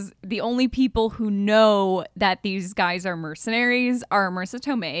is the only people who know that these guys are mercenaries are Marissa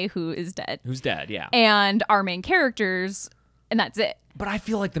Tomei, who is dead. Who's dead, yeah. And our main characters, and that's it. But I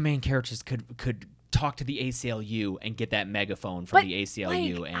feel like the main characters could talk to the ACLU and get that megaphone from the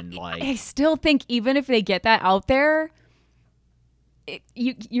ACLU I still think even if they get that out there,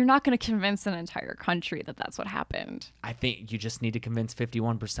 you're not going to convince an entire country that that's what happened. I think you just need to convince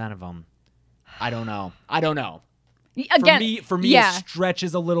 51% of them. I don't know. Again, for me it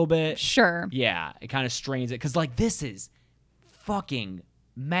stretches a little bit. Sure. Yeah, it kind of strains it because like this is fucking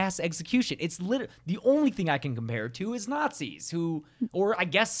mass execution. It's literally the only thing I can compare it to is Nazis or I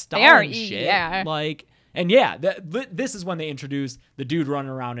guess Stalin shit. Yeah. Like, and this is when they introduced the dude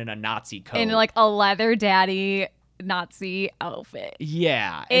running around in a Nazi coat. In like a leather daddy Nazi outfit.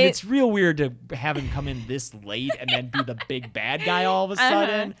 Yeah. And it's real weird to have him come in this late and then be the big bad guy all of a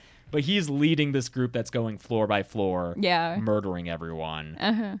sudden. But he's leading this group that's going floor by floor, murdering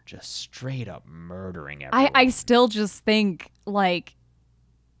everyone. Just straight up murdering everyone. I still just think like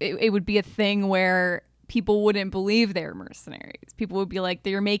it would be a thing where people wouldn't believe they're mercenaries. People would be like,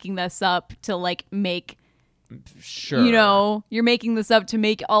 they're making this up to like make, you're making this up to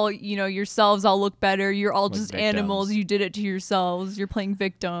make all, yourselves all look better. You're all just victims. Animals. You did it to yourselves. You're playing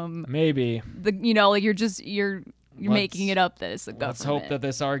victim. Maybe. Like you're making it up that it's the government. Let's hope that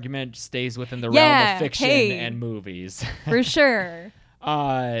this argument stays within the realm of fiction and movies. For sure.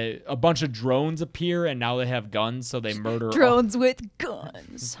 A bunch of drones appear, and now they have guns, so they murder... Drones with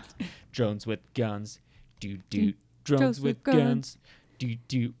guns. Drones with guns. Do-do. Drones with guns.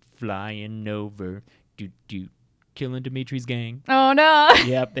 Do-do. Flying over. Do-do. Killing Dimitri's gang. Oh, no.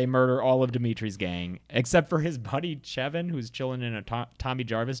 Yep, they murder all of Dimitri's gang, except for his buddy Chevin, who's chilling in a Tommy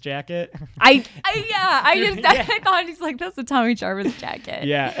Jarvis jacket. I thought he's like, that's a Tommy Jarvis jacket.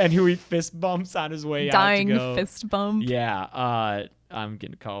 Yeah, and who he fist bumps on his way Dying out to go. fist bump. Yeah, I'm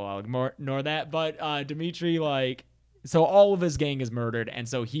gonna I'll ignore that, but Dimitri, like, so all of his gang is murdered, and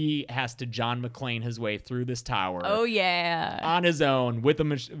so he has to John McClane his way through this tower. Oh yeah, on his own with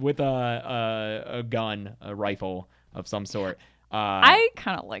a gun, a rifle of some sort. I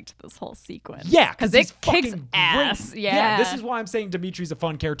kind of liked this whole sequence. Yeah, because it kicks ass. Great. Yeah, this is why I'm saying Dimitri's a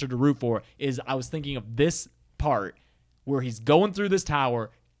fun character to root for. Is I was thinking of this part where he's going through this tower,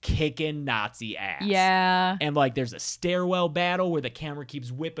 kicking Nazi ass. Yeah. And like there's a stairwell battle where the camera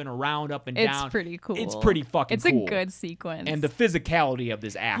keeps whipping around up and down. It's pretty cool. It's pretty fucking cool. It's a good sequence. And the physicality of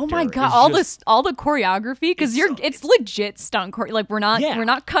this actor. Oh my god, all the choreography because it's legit stunt chore. Like we're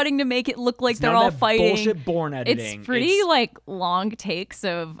not cutting to make it look like they're all fighting. Bullshit born editing. It's pretty like long takes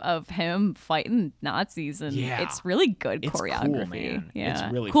of him fighting Nazis and it's really good choreography. Cool, man. Yeah.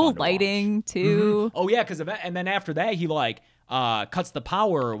 It's really cool fun to lighting watch. too. Mm-hmm. Oh yeah, and then after that he like cuts the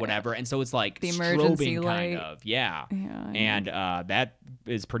power or whatever, and so it's like the emergency strobing light. kind of, and that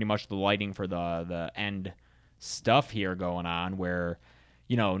is pretty much the lighting for the end stuff here going on, where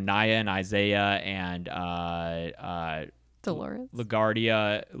Naya and Isaiah and Dolores,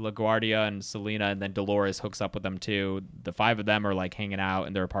 LaGuardia and Selena, and then Dolores hooks up with them too. The five of them are like hanging out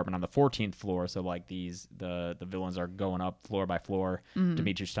in their apartment on the 14th floor, so like the villains are going up floor by floor.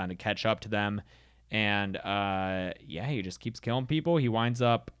 Dimitri's trying to catch up to them. And he just keeps killing people. He winds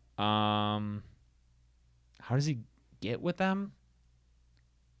up how does he get with them?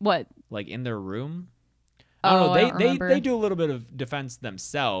 What? Like in their room? Oh, I don't know. They do a little bit of defense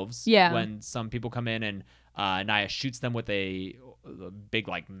themselves. Yeah. When some people come in and Naya shoots them with a big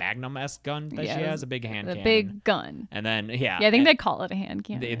like Magnum-esque gun that she has, a big hand cannon. A big gun. And then I think they call it a hand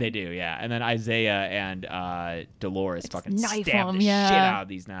cannon. They do, yeah. And then Isaiah and Dolores fucking knife stab them, the shit out of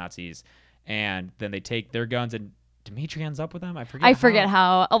these Nazis. And then they take their guns, and Dimitri ends up with them. I forget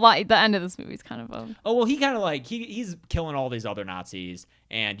how. A lot. The end of this movie is kind of a. Oh well, he kind of like he's killing all these other Nazis,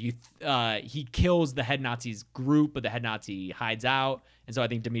 and he kills the head Nazi's group, but the head Nazi hides out, and so I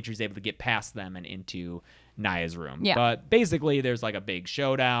think Dimitri's able to get past them and into Naya's room. Yeah. But basically, there's like a big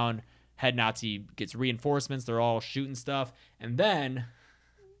showdown. Head Nazi gets reinforcements. They're all shooting stuff, and then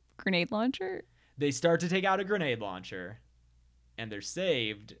grenade launcher. They start to take out a grenade launcher, and they're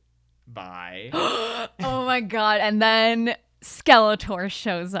saved by oh my god, and then Skeletor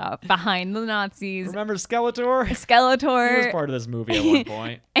shows up behind the Nazis. Remember Skeletor? Skeletor. He was part of this movie at one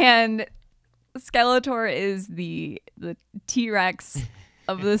point. And Skeletor is the T-Rex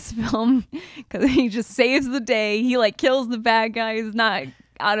of this film because he just saves the day. He like kills the bad guys, not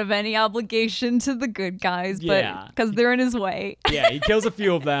out of any obligation to the good guys, Yeah. but because they're in his way. Yeah, he kills a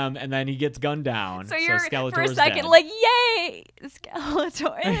few of them, and then he gets gunned down. So you're Skeletor's for a second dead. like, yay,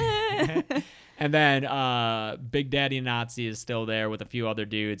 Skeletor. And then Big Daddy Nazi is still there with a few other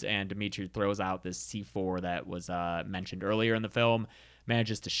dudes, and Dimitri throws out this C4 that was mentioned earlier in the film,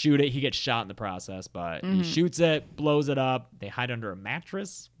 manages to shoot it. He gets shot in the process, but he shoots it, blows it up. They hide under a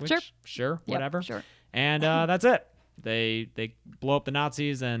mattress, which, sure Yep, whatever. sure. And that's it. They blow up the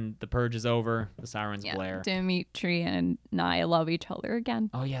Nazis, and the purge is over. The sirens blare. Dimitri and Naya love each other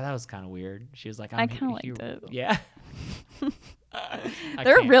again. Oh, yeah, that was kind of weird. She was like, I kind of liked it. Yeah.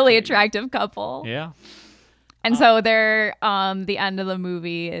 They're a really attractive couple. Yeah. And so they're the end of the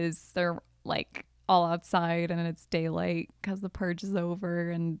movie is they're like all outside and it's daylight because the purge is over,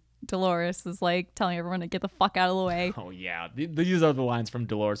 and Dolores is like telling everyone to get the fuck out of the way. Oh yeah, these are the lines from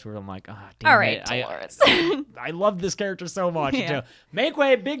Dolores where I'm like, ah, damn All right, it. Dolores. I love this character so much. Yeah. Until, make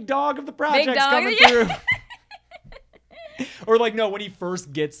way, big dog of the project's dog, coming yeah. through. Or like no, when he first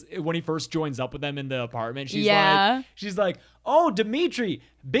joins up with them in the apartment, she's like, oh, Dimitri,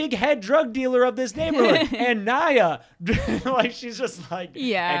 big head drug dealer of this neighborhood, and Naya, like she's just like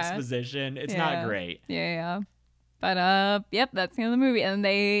exposition. It's not great. Yeah. But yep, that's the end of the movie. And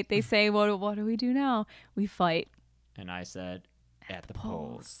they say, what do we do now? We fight. And I said, at the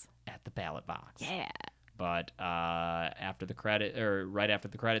polls, at the ballot box. Yeah. But after the credit, or right after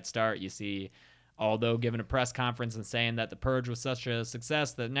the credits start, you see Aldo giving a press conference and saying that the purge was such a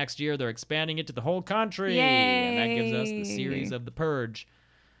success that next year they're expanding it to the whole country. Yay. And that gives us the series of the purge.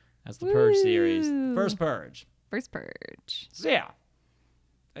 That's the Purge series. First Purge. First Purge. So yeah,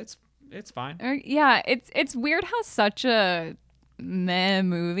 it's fine. Yeah, it's weird how such a meh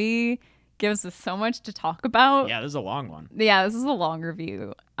movie gives us so much to talk about. Yeah, this is a long one. Yeah, this is a long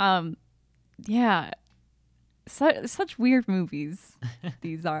review. Yeah, such weird movies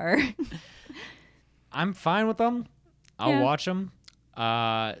these are. I'm fine with them. I'll Yeah. watch them.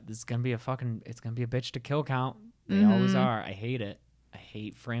 This is gonna be it's gonna be a bitch to kill count. They always are. I hate it. I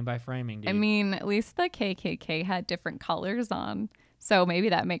hate frame by framing, dude. I mean, at least the KKK had different colors on, so maybe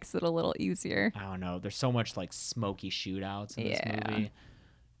that makes it a little easier. I don't know. There's so much like smoky shootouts in this movie.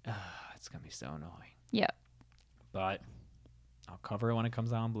 It's gonna be so annoying. Yeah. But I'll cover it when it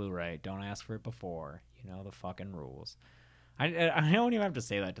comes out on Blu-ray. Don't ask for it before. You know the fucking rules. I don't even have to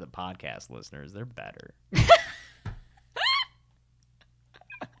say that to the podcast listeners. They're better.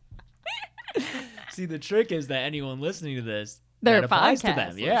 See, the trick is that anyone listening to this, They're that applies to podcast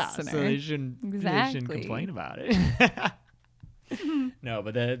them. Yeah, so listener. they shouldn't complain about it. No,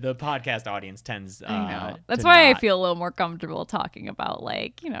 but the podcast audience tends. I know. That's to why I not. feel a little more comfortable talking about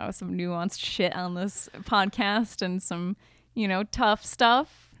like, some nuanced shit on this podcast and some, tough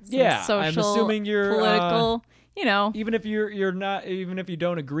stuff. Some Yeah, social, I'm assuming you're political. Even if you're not, even if you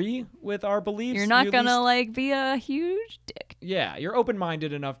don't agree with our beliefs, You're not you at gonna least- like be a huge dick. Yeah, you're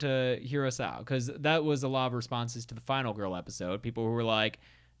open-minded enough to hear us out, because that was a lot of responses to the Final Girl episode. People who were like,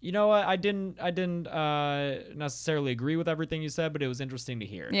 you know what, I didn't necessarily agree with everything you said, but it was interesting to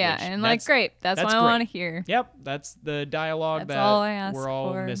hear. Yeah, which and like, great. That's what I great. want to hear. Yep, that's the dialogue That's all I that ask we're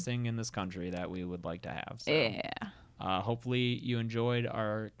all for. missing in this country that we would like to have. So, Yeah. hopefully you enjoyed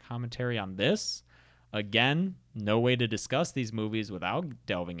our commentary on this. Again, no way to discuss these movies without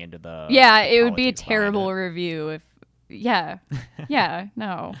delving into the Yeah, the it would be a politics behind terrible it. review if.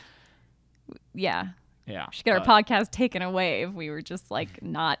 No. Yeah. Yeah, We should get our podcast taken away if we were just like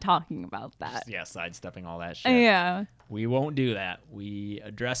not talking about that. yeah, sidestepping all that shit. Yeah. We won't do that. We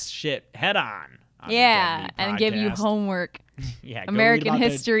address shit head on the Yeah, Dead Meat and give you Podcast. homework. Yeah, go read American about the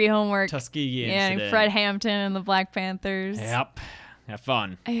history homework. Tuskegee Yeah, and incident. Fred Hampton and the Black Panthers. Yep, have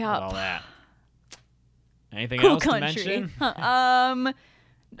fun with Yep. all that. Anything Cool else country. to mention?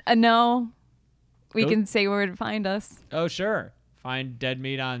 No. We Go- can say where to find us. Oh, sure. Find Dead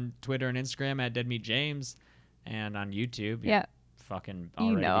Meat on Twitter and Instagram at Dead Meat James, and on YouTube. Yeah. Fucking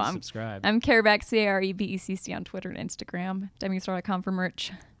already I'm subscribed. I'm Careback, CAREBECC on Twitter and Instagram. DemiStar.com for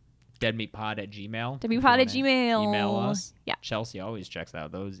merch. Deadmeatpod@gmail.com. Deadmeatpod@gmail.com. Email us. Yeah. Chelsea always checks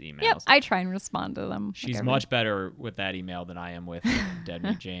out those emails. Yep, I try and respond to them. She's like much better with that email than I am with Dead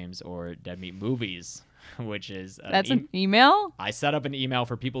Meat James or Dead Meat Movies, which is That's an email? I set up an email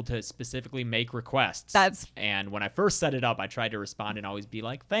for people to specifically make requests. And when I first set it up, I tried to respond and always be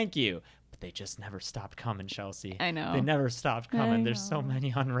like, "Thank you," but they just never stopped coming, Chelsea. I know. They never stopped coming. I There's so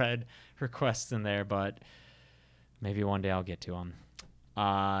many unread requests in there, but maybe one day I'll get to them.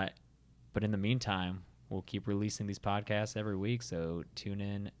 But in the meantime, we'll keep releasing these podcasts every week. So tune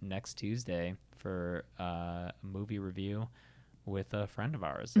in next Tuesday for a movie review with a friend of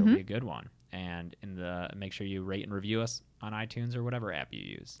ours. It'll be a good one. And make sure you rate and review us on iTunes or whatever app you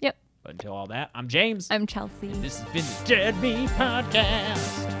use. Yep. But until all that, I'm James. I'm Chelsea. This has been the Dead Meat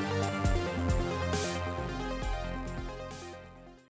Podcast.